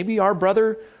maybe our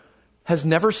brother has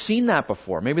never seen that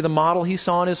before. Maybe the model he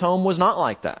saw in his home was not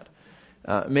like that.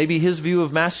 Maybe his view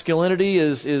of masculinity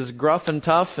is gruff and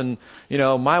tough and, you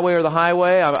know, my way or the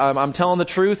highway. I'm telling the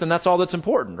truth and that's all that's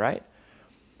important, right?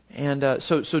 And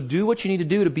so do what you need to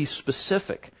do to be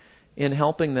specific in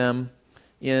helping them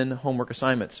in homework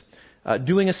assignments.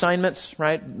 Doing assignments,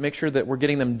 right? Make sure that we're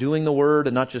getting them doing the Word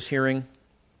and not just hearing.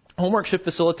 Homework should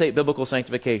facilitate biblical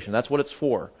sanctification. That's what it's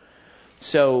for.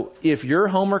 So if your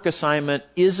homework assignment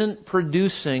isn't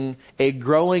producing a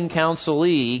growing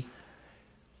counselee,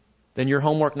 then your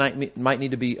homework might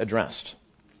need to be addressed.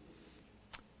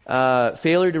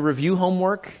 Failure to review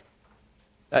homework.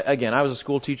 Again, I was a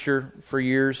school teacher for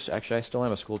years. Actually, I still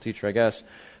am a school teacher, I guess.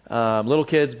 Little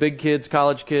kids, big kids,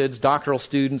 college kids, doctoral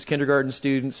students, kindergarten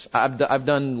students. I've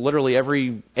done literally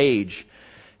every age.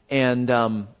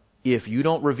 And if you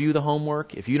don't review the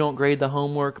homework, if you don't grade the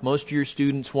homework, most of your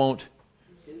students won't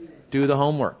do the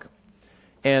homework.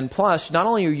 And plus, not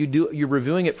only are you're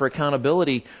reviewing it for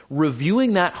accountability,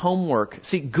 reviewing that homework.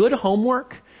 See, good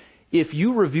homework, if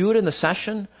you review it in the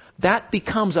session, that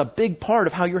becomes a big part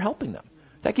of how you're helping them.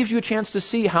 That gives you a chance to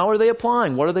see how are they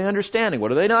applying, what are they understanding,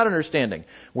 what are they not understanding,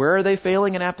 where are they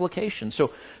failing in application.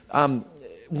 So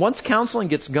once counseling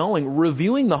gets going,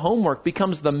 reviewing the homework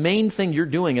becomes the main thing you're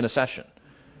doing in a session,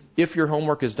 if your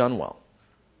homework is done well.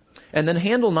 And then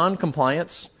handle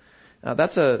noncompliance.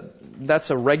 That's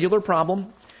a regular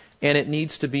problem, and it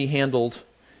needs to be handled.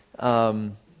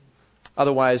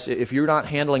 Otherwise, if you're not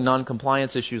handling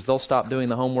noncompliance issues, they'll stop doing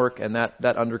the homework, and that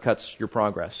undercuts your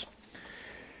progress.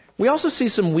 We also see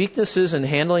some weaknesses in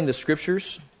handling the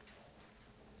Scriptures.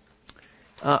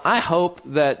 I hope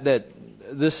that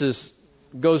this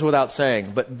goes without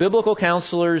saying, but biblical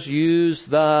counselors use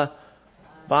the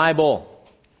Bible.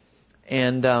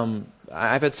 And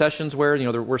I've had sessions where,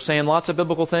 you know, we're saying lots of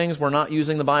biblical things, we're not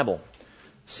using the Bible.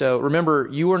 So remember,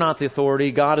 you are not the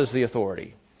authority, God is the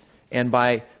authority. And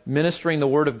by ministering the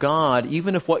Word of God,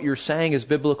 even if what you're saying is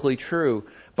biblically true,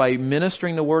 by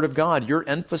ministering the Word of God, you're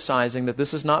emphasizing that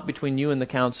this is not between you and the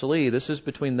counselee, this is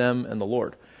between them and the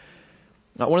Lord.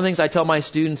 Now, one of the things I tell my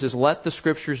students is let the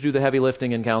Scriptures do the heavy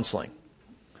lifting in counseling.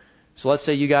 So let's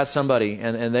say you got somebody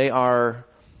and they are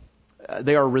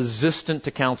resistant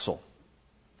to counsel.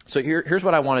 So here's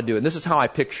what I want to do, and this is how I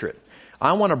picture it.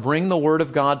 I want to bring the Word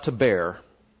of God to bear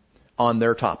on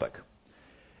their topic.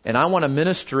 And I want to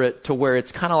minister it to where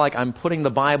it's kind of like I'm putting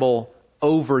the Bible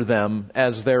over them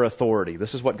as their authority.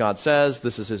 This is what God says.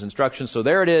 This is His instruction. So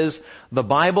there it is. The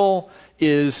Bible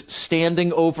is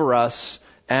standing over us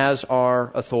as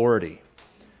our authority.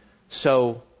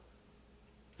 So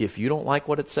if you don't like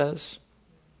what it says,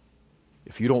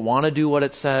 if you don't want to do what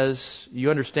it says,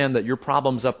 you understand that your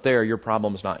problem's up there, your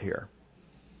problem's not here.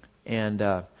 And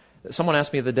someone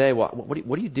asked me the other day, well,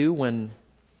 what do you do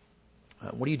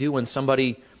when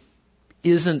somebody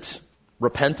isn't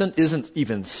repentant, isn't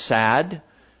even sad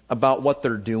about what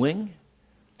they're doing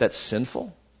that's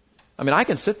sinful? I mean, I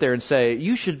can sit there and say,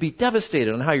 you should be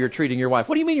devastated on how you're treating your wife.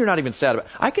 What do you mean you're not even sad about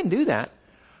it? I can do that.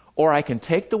 Or I can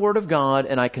take the Word of God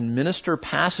and I can minister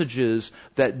passages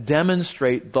that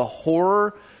demonstrate the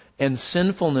horror and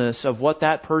sinfulness of what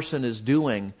that person is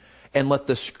doing and let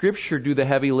the Scripture do the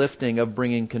heavy lifting of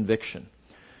bringing conviction.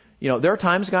 You know, there are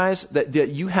times, guys, that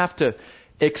you have to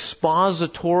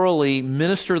expositorily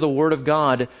minister the Word of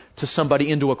God to somebody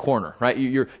into a corner, right?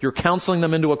 You're counseling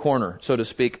them into a corner, so to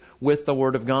speak, with the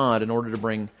Word of God in order to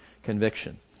bring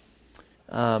conviction.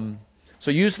 So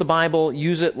use the Bible,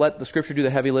 use it, let the Scripture do the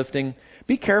heavy lifting.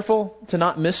 Be careful to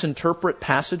not misinterpret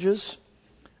passages.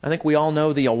 I think we all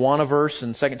know the Awana verse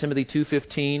in 2 Timothy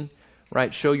 2:15,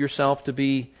 right? Show yourself to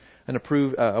be an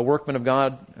approved workman of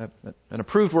God, an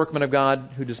approved workman of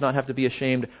God who does not have to be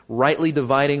ashamed, rightly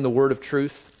dividing the word of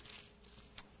truth.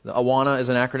 The Awana is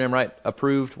an acronym, right?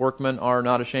 Approved workmen are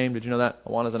not ashamed. Did you know that?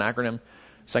 Awana is an acronym.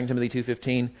 2 Timothy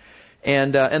 2:15.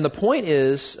 And the point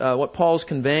is, what Paul's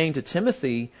conveying to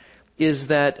Timothy is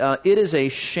that it is a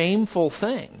shameful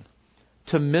thing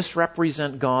to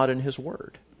misrepresent God and His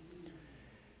Word.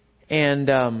 And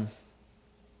so I'm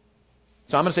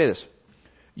going to say this.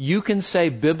 You can say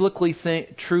biblically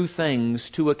true things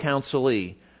to a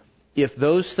counselee. If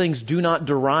those things do not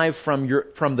derive from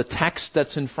the text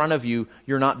that's in front of you,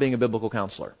 you're not being a biblical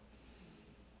counselor.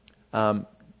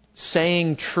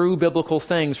 Saying true biblical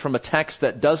things from a text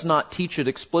that does not teach it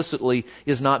explicitly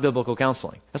is not biblical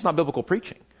counseling. That's not biblical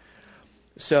preaching.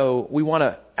 So we want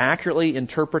to accurately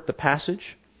interpret the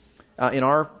passage. In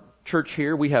our church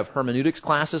here, we have hermeneutics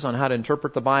classes on how to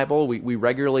interpret the Bible. We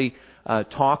regularly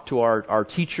talk to our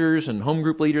teachers and home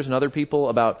group leaders and other people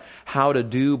about how to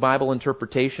do Bible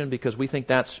interpretation because we think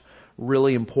that's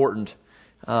really important.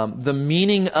 The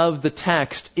meaning of the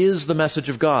text is the message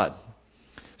of God.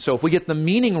 So if we get the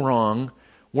meaning wrong,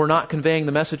 we're not conveying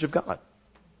the message of God.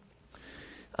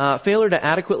 Failure to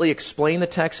adequately explain the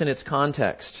text in its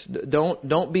context.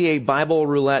 Don't be a Bible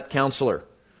roulette counselor.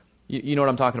 You know what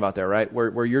I'm talking about there, right?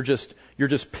 Where you're just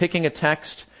picking a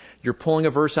text, you're pulling a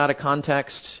verse out of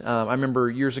context. I remember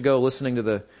years ago listening to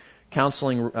the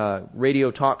counseling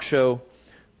radio talk show.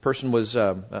 Actually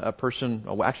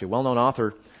a well-known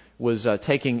author, was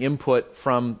taking input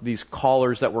from these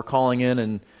callers that were calling in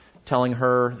and telling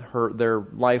their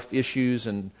life issues.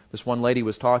 And this one lady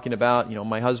was talking about,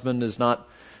 my husband is not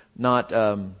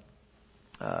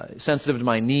sensitive to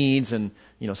my needs, and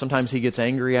sometimes he gets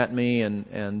angry at me,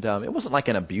 and it wasn't like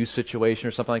an abuse situation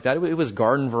or something like that. It was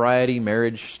garden variety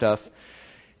marriage stuff,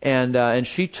 and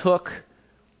she took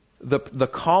the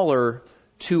caller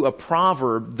to a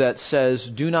proverb that says,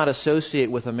 "Do not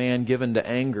associate with a man given to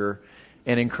anger,"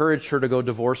 and encouraged her to go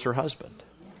divorce her husband.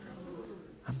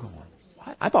 I'm going,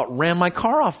 what? I about ran my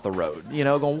car off the road,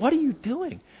 going, what are you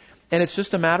doing? And it's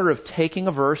just a matter of taking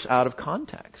a verse out of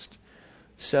context.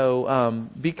 So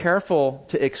be careful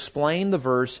to explain the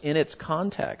verse in its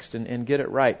context and get it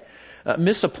right.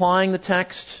 Misapplying the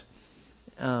text,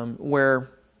 where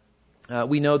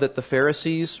we know that the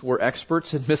Pharisees were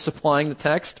experts in misapplying the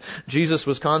text. Jesus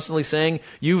was constantly saying,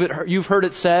 you've heard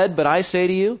it said, but I say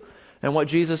to you. And what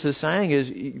Jesus is saying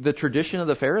is the tradition of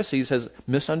the Pharisees has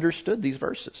misunderstood these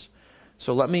verses.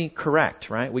 So let me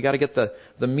correct, right? We got to get the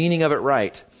meaning of it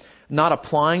right. Not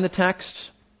applying the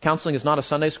text. Counseling is not a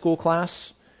Sunday school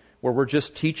class where we're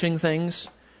just teaching things.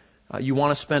 You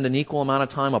want to spend an equal amount of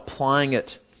time applying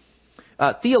it.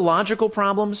 Theological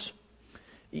problems.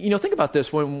 Think about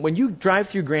this. When you drive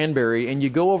through Granbury and you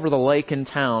go over the lake in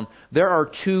town, there are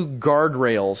 2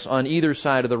 guardrails on either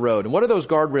side of the road. And what are those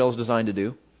guardrails designed to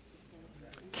do?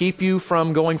 Keep you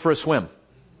from going for a swim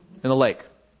in the lake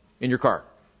in your car.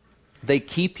 They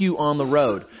keep you on the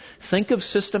road. Think of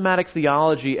systematic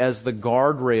theology as the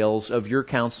guardrails of your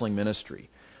counseling ministry.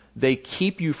 They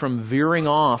keep you from veering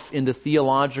off into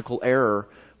theological error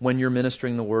when you're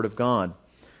ministering the Word of God.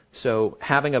 So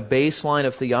having a baseline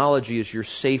of theology is your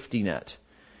safety net.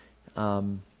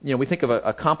 We think of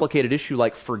a complicated issue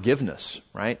like forgiveness,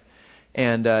 right?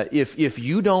 And if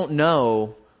you don't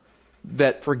know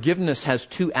that forgiveness has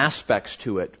 2 aspects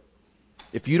to it,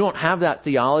 if you don't have that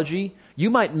theology, you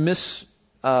might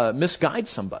misguide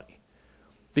somebody.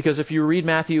 Because if you read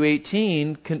Matthew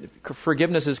 18,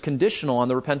 forgiveness is conditional on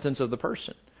the repentance of the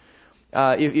person.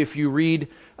 If you read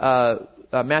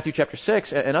Matthew chapter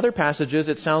 6 and other passages,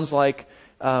 it sounds like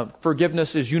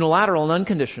forgiveness is unilateral and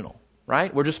unconditional,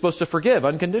 right? We're just supposed to forgive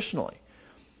unconditionally.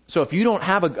 So if you don't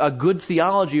have a good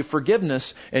theology of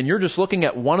forgiveness and you're just looking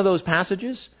at one of those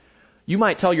passages, you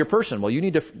might tell your person, well, you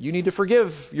need to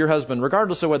forgive your husband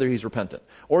regardless of whether he's repentant.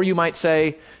 Or you might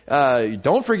say,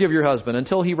 don't forgive your husband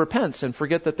until he repents, and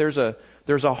forget that there's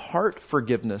a heart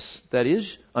forgiveness that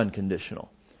is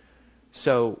unconditional.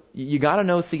 So you got to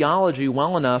know theology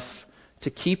well enough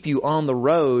to keep you on the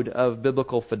road of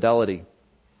biblical fidelity.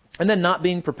 And then not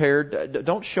being prepared.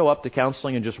 Don't show up to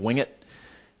counseling and just wing it.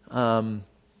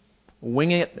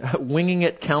 Winging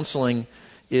it counseling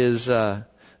is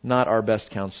not our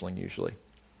best counseling usually.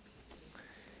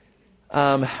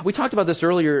 We talked about this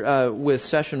earlier with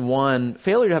session 1.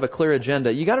 Failure to have a clear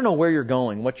agenda. You got to know where you're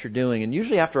going, what you're doing. And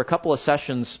usually after a couple of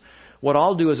sessions, what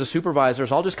I'll do as a supervisor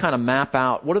is I'll just kind of map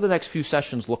out what do the next few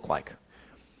sessions look like.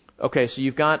 Okay, so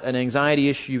you've got an anxiety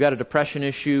issue, you've got a depression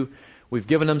issue, we've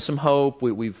given them some hope,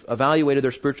 we've evaluated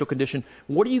their spiritual condition.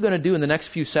 What are you going to do in the next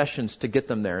few sessions to get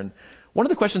them there? And one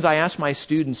of the questions I ask my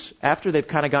students after they've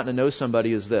kind of gotten to know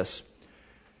somebody is this.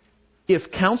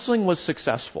 If counseling was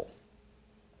successful,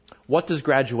 what does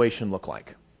graduation look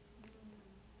like?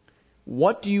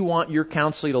 What do you want your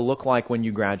counselee to look like when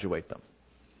you graduate them?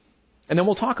 And then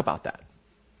we'll talk about that.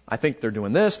 I think they're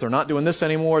doing this, they're not doing this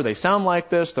anymore, they sound like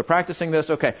this, they're practicing this.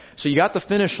 Okay, so you got the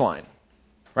finish line,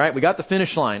 right? We got the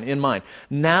finish line in mind.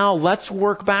 Now let's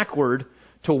work backward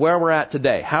to where we're at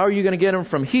today. How are you going to get them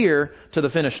from here to the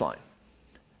finish line?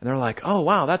 And they're like, oh,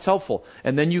 wow, that's helpful.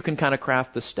 And then you can kind of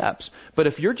craft the steps. But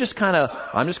if you're just kind of,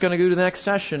 I'm just going to go to the next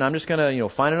session, I'm just going to,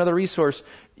 find another resource,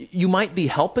 you might be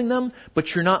helping them,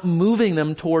 but you're not moving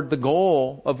them toward the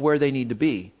goal of where they need to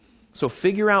be. So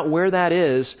figure out where that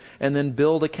is and then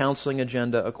build a counseling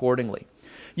agenda accordingly.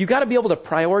 You've got to be able to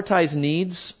prioritize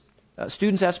needs.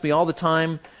 Students ask me all the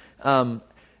time,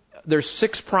 there's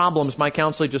 6 problems my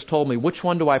counselor just told me. Which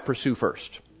one do I pursue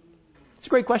first? It's a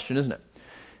great question, isn't it?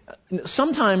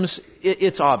 Sometimes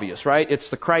it's obvious, right? It's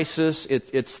the crisis.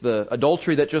 It's the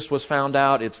adultery that just was found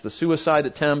out. It's the suicide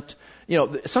attempt.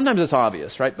 Sometimes it's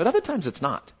obvious, right? But other times it's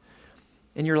not.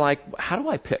 And you're like, how do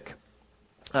I pick?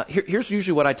 Here's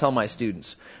usually what I tell my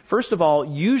students. First of all,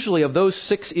 usually of those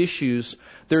 6 issues,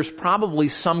 there's probably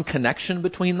some connection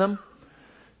between them.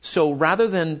 So rather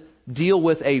than deal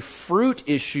with a fruit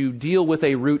issue, deal with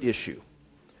a root issue.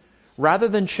 Rather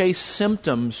than chase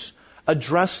symptoms,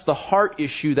 address the heart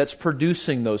issue that's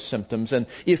producing those symptoms. And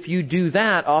if you do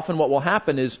that, often what will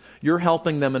happen is you're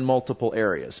helping them in multiple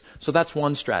areas. So that's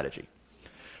one strategy.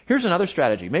 Here's another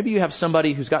strategy. Maybe you have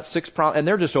somebody who's got 6 problems and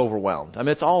they're just overwhelmed. I mean,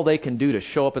 it's all they can do to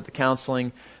show up at the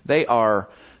counseling. They are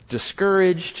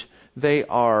discouraged. They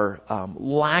are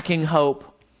lacking hope.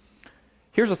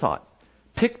 Here's a thought.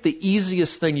 Pick the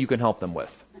easiest thing you can help them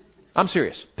with. I'm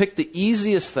serious. Pick the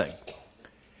easiest thing.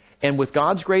 And with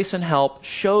God's grace and help,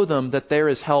 show them that there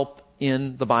is help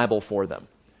in the Bible for them.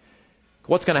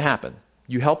 What's going to happen?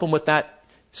 You help them with that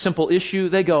simple issue,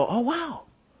 they go, oh wow,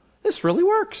 this really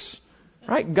works.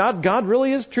 Right? God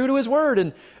really is true to His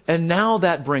Word. And now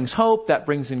that brings hope, that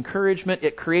brings encouragement.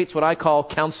 It creates what I call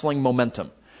counseling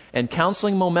momentum. And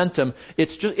counseling momentum,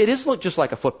 it is just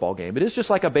like a football game. It is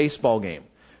just like a baseball game.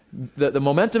 The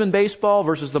momentum in baseball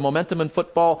versus the momentum in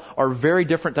football are very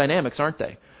different dynamics, aren't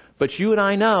they? But you and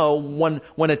I know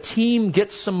when a team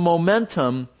gets some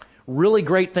momentum, really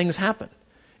great things happen.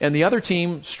 And the other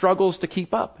team struggles to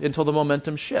keep up until the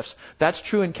momentum shifts. That's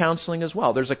true in counseling as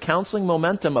well. There's a counseling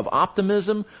momentum of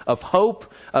optimism, of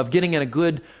hope, of getting in a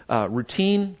good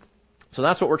routine. So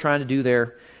that's what we're trying to do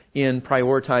there in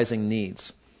prioritizing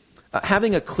needs.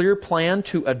 Having a clear plan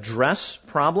to address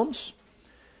problems.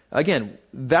 Again,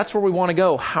 that's where we want to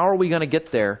go. How are we going to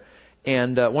get there?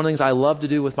 And one of the things I love to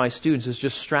do with my students is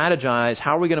just strategize.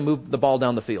 How are we going to move the ball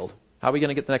down the field? How are we going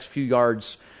to get the next few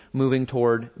yards moving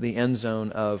toward the end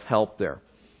zone of help there?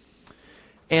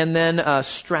 And then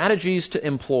strategies to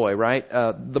employ, right?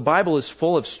 The Bible is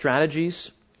full of strategies.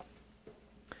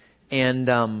 And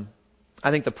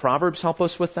I think the Proverbs help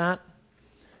us with that.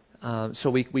 So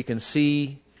we can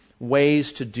see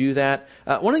ways to do that.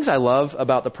 One of the things I love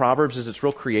about the Proverbs is it's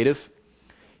real creative.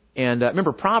 And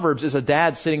remember, Proverbs is a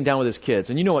dad sitting down with his kids.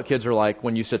 And you know what kids are like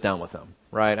when you sit down with them,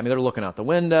 right? I mean, they're looking out the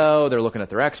window. They're looking at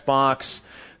their Xbox.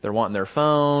 They're wanting their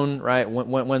phone, right?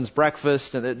 When's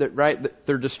breakfast? Right?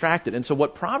 They're distracted. And so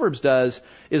what Proverbs does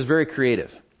is very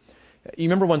creative. You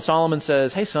remember when Solomon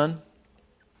says, hey, son,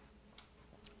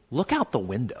 look out the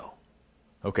window.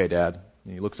 Okay, Dad.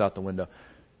 And he looks out the window.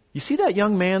 You see that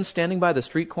young man standing by the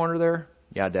street corner there?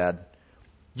 Yeah, Dad.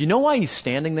 You know why he's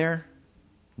standing there?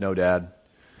 No, Dad.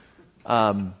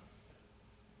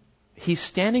 He's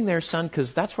standing there, son,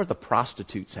 because that's where the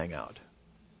prostitutes hang out.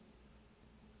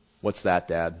 What's that,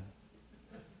 Dad?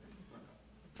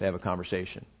 They have a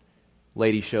conversation.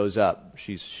 Lady shows up.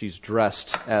 She's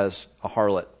dressed as a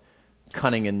harlot,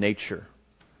 cunning in nature,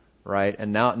 right?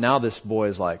 And now this boy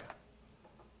is like,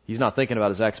 he's not thinking about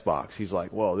his Xbox. He's like,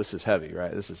 whoa, this is heavy,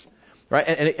 right? This is right,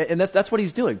 and that's what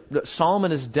he's doing.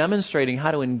 Solomon is demonstrating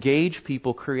how to engage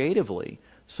people creatively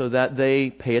so that they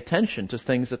pay attention to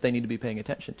things that they need to be paying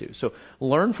attention to. So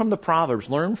learn from the Proverbs.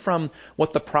 Learn from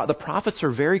what the prophets are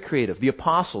very creative. The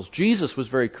apostles, Jesus was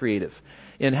very creative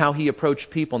in how he approached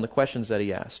people and the questions that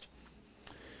he asked.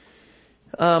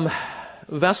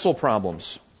 Vessel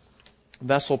problems.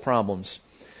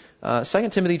 2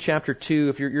 Timothy chapter 2,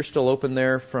 if you're still open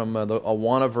there from the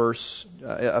Awana verse,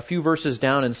 a few verses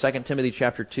down in 2 Timothy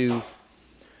chapter 2,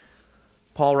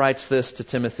 Paul writes this to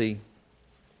Timothy.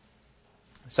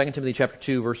 2 Timothy chapter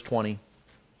 2, verse 20.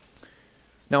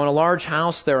 Now in a large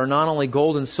house there are not only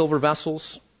gold and silver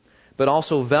vessels, but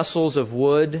also vessels of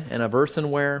wood and of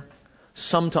earthenware,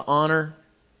 some to honor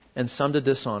and some to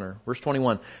dishonor. Verse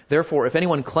 21. Therefore, if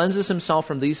anyone cleanses himself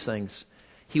from these things,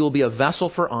 he will be a vessel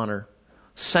for honor,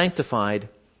 sanctified,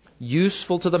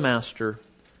 useful to the master,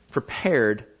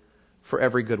 prepared for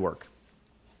every good work.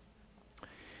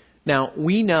 Now,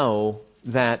 we know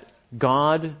that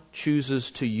God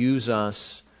chooses to use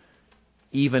us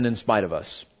even in spite of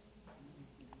us.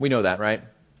 We know that, right?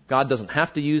 God doesn't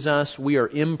have to use us. We are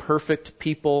imperfect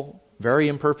people, very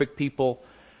imperfect people,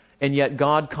 and yet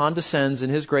God condescends in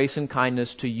His grace and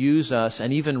kindness to use us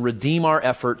and even redeem our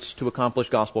efforts to accomplish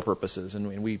gospel purposes,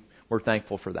 and we're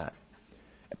thankful for that.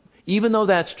 Even though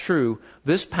that's true,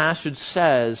 this passage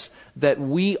says that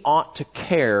we ought to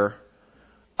care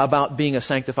about being a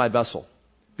sanctified vessel.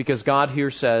 Because God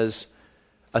here says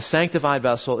a sanctified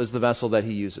vessel is the vessel that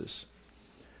He uses.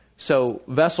 So,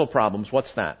 vessel problems,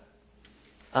 what's that?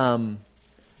 How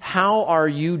how are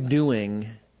you doing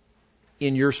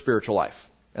in your spiritual life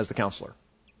as the counselor?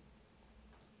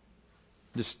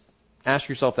 Just ask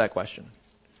yourself that question.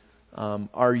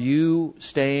 Are you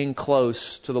staying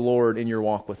close to the Lord in your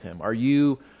walk with Him? Are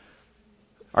you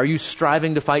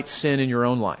striving to fight sin in your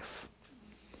own life?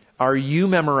 Are you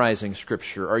memorizing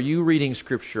Scripture? Are you reading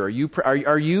Scripture?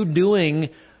 Are you doing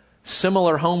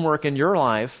similar homework in your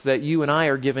life that you and I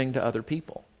are giving to other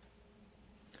people?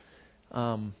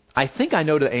 I think I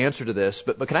know the answer to this,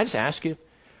 but can I just ask you,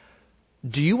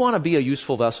 do you want to be a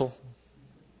useful vessel?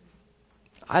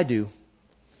 I do.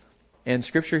 And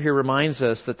Scripture here reminds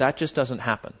us that just doesn't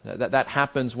happen. That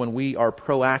happens when we are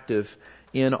proactive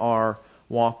in our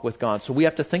walk with God. So we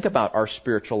have to think about our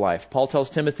spiritual life. Paul tells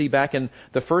Timothy back in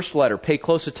the first letter, pay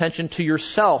close attention to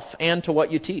yourself and to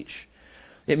what you teach.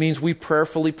 It means we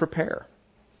prayerfully prepare.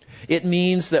 It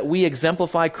means that we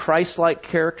exemplify Christ-like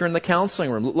character in the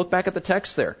counseling room. Look back at the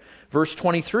text there. Verse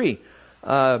 23.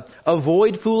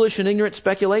 Avoid foolish and ignorant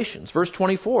speculations. Verse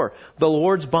 24. The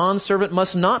Lord's bondservant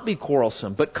must not be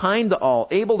quarrelsome, but kind to all,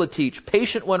 able to teach,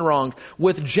 patient when wronged,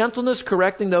 with gentleness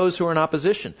correcting those who are in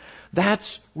opposition.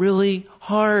 That's really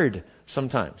hard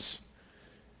sometimes.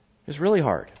 It's really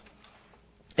hard.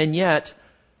 And yet,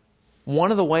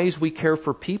 one of the ways we care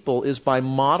for people is by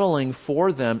modeling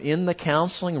for them in the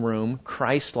counseling room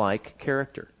Christ-like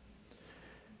character.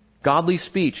 Godly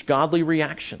speech, godly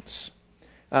reactions.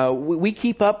 We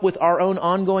keep up with our own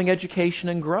ongoing education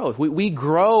and growth. We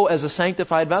grow as a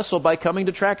sanctified vessel by coming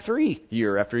to track 3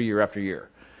 year after year after year.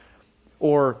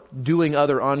 Or doing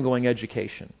other ongoing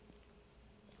education.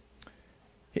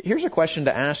 Here's a question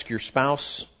to ask your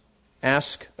spouse.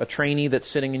 Ask a trainee that's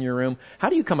sitting in your room. How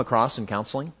do you come across in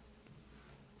counseling?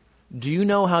 Do you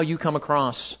know how you come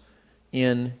across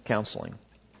in counseling?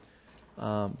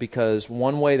 Because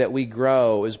one way that we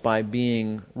grow is by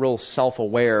being real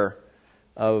self-aware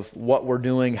of what we're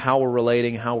doing, how we're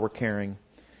relating, how we're caring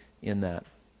in that.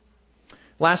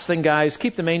 Last thing, guys,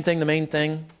 keep the main thing the main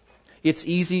thing. It's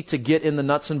easy to get in the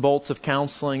nuts and bolts of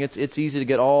counseling. It's easy to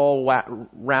get all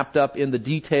wrapped up in the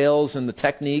details and the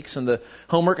techniques and the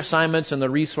homework assignments and the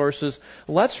resources.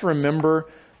 Let's remember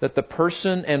that the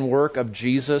person and work of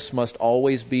Jesus must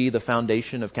always be the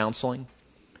foundation of counseling.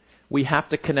 We have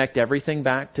to connect everything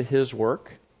back to His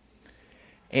work.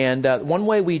 And one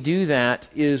way we do that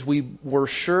is we're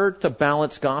sure to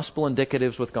balance gospel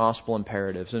indicatives with gospel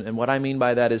imperatives. And what I mean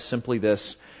by that is simply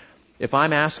this. If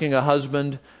I'm asking a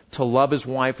husband to love his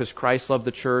wife as Christ loved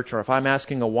the church, or if I'm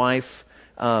asking a wife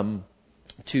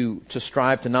to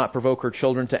strive to not provoke her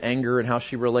children to anger and how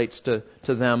she relates to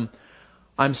them,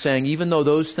 I'm saying even though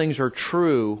those things are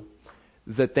true,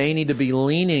 that they need to be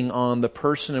leaning on the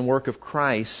person and work of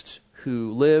Christ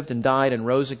who lived and died and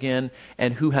rose again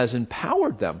and who has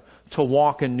empowered them to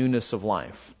walk in newness of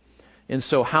life. And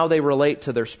so how they relate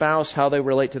to their spouse, how they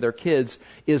relate to their kids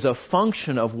is a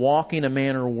function of walking a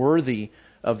manner worthy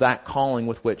of that calling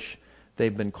with which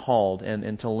they've been called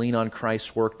and to lean on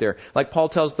Christ's work there. Like Paul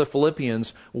tells the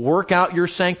Philippians, work out your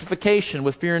sanctification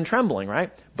with fear and trembling,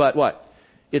 right? But what?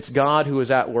 It's God who is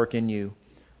at work in you,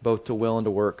 both to will and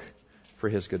to work for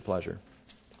His good pleasure.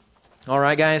 All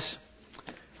right, guys.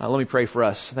 Let me pray for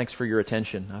us. Thanks for your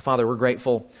attention. Father, we're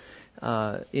grateful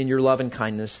in your love and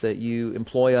kindness that you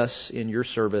employ us in your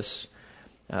service.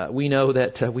 We know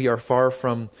that we are far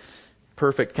from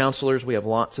perfect counselors. We have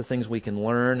lots of things we can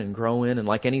learn and grow in. And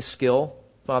like any skill,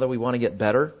 Father, we want to get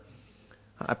better.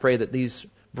 I pray that these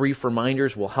brief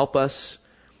reminders will help us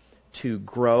to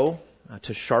grow,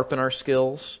 to sharpen our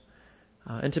skills,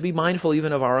 and to be mindful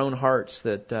even of our own hearts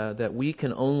that we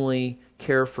can only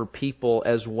care for people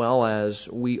as well as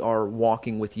we are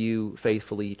walking with you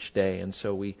faithfully each day. And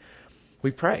so we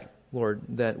pray, Lord,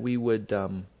 that we would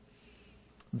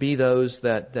be those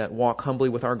that walk humbly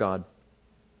with our God,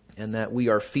 and that we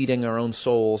are feeding our own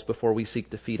souls before we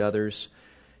seek to feed others,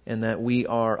 and that we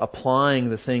are applying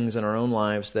the things in our own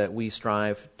lives that we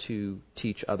strive to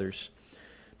teach others.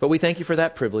 But we thank you for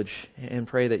that privilege and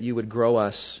pray that you would grow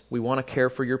us. We want to care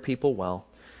for your people well,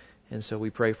 and so we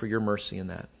pray for your mercy in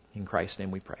that. In Christ's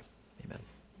name we pray. Amen.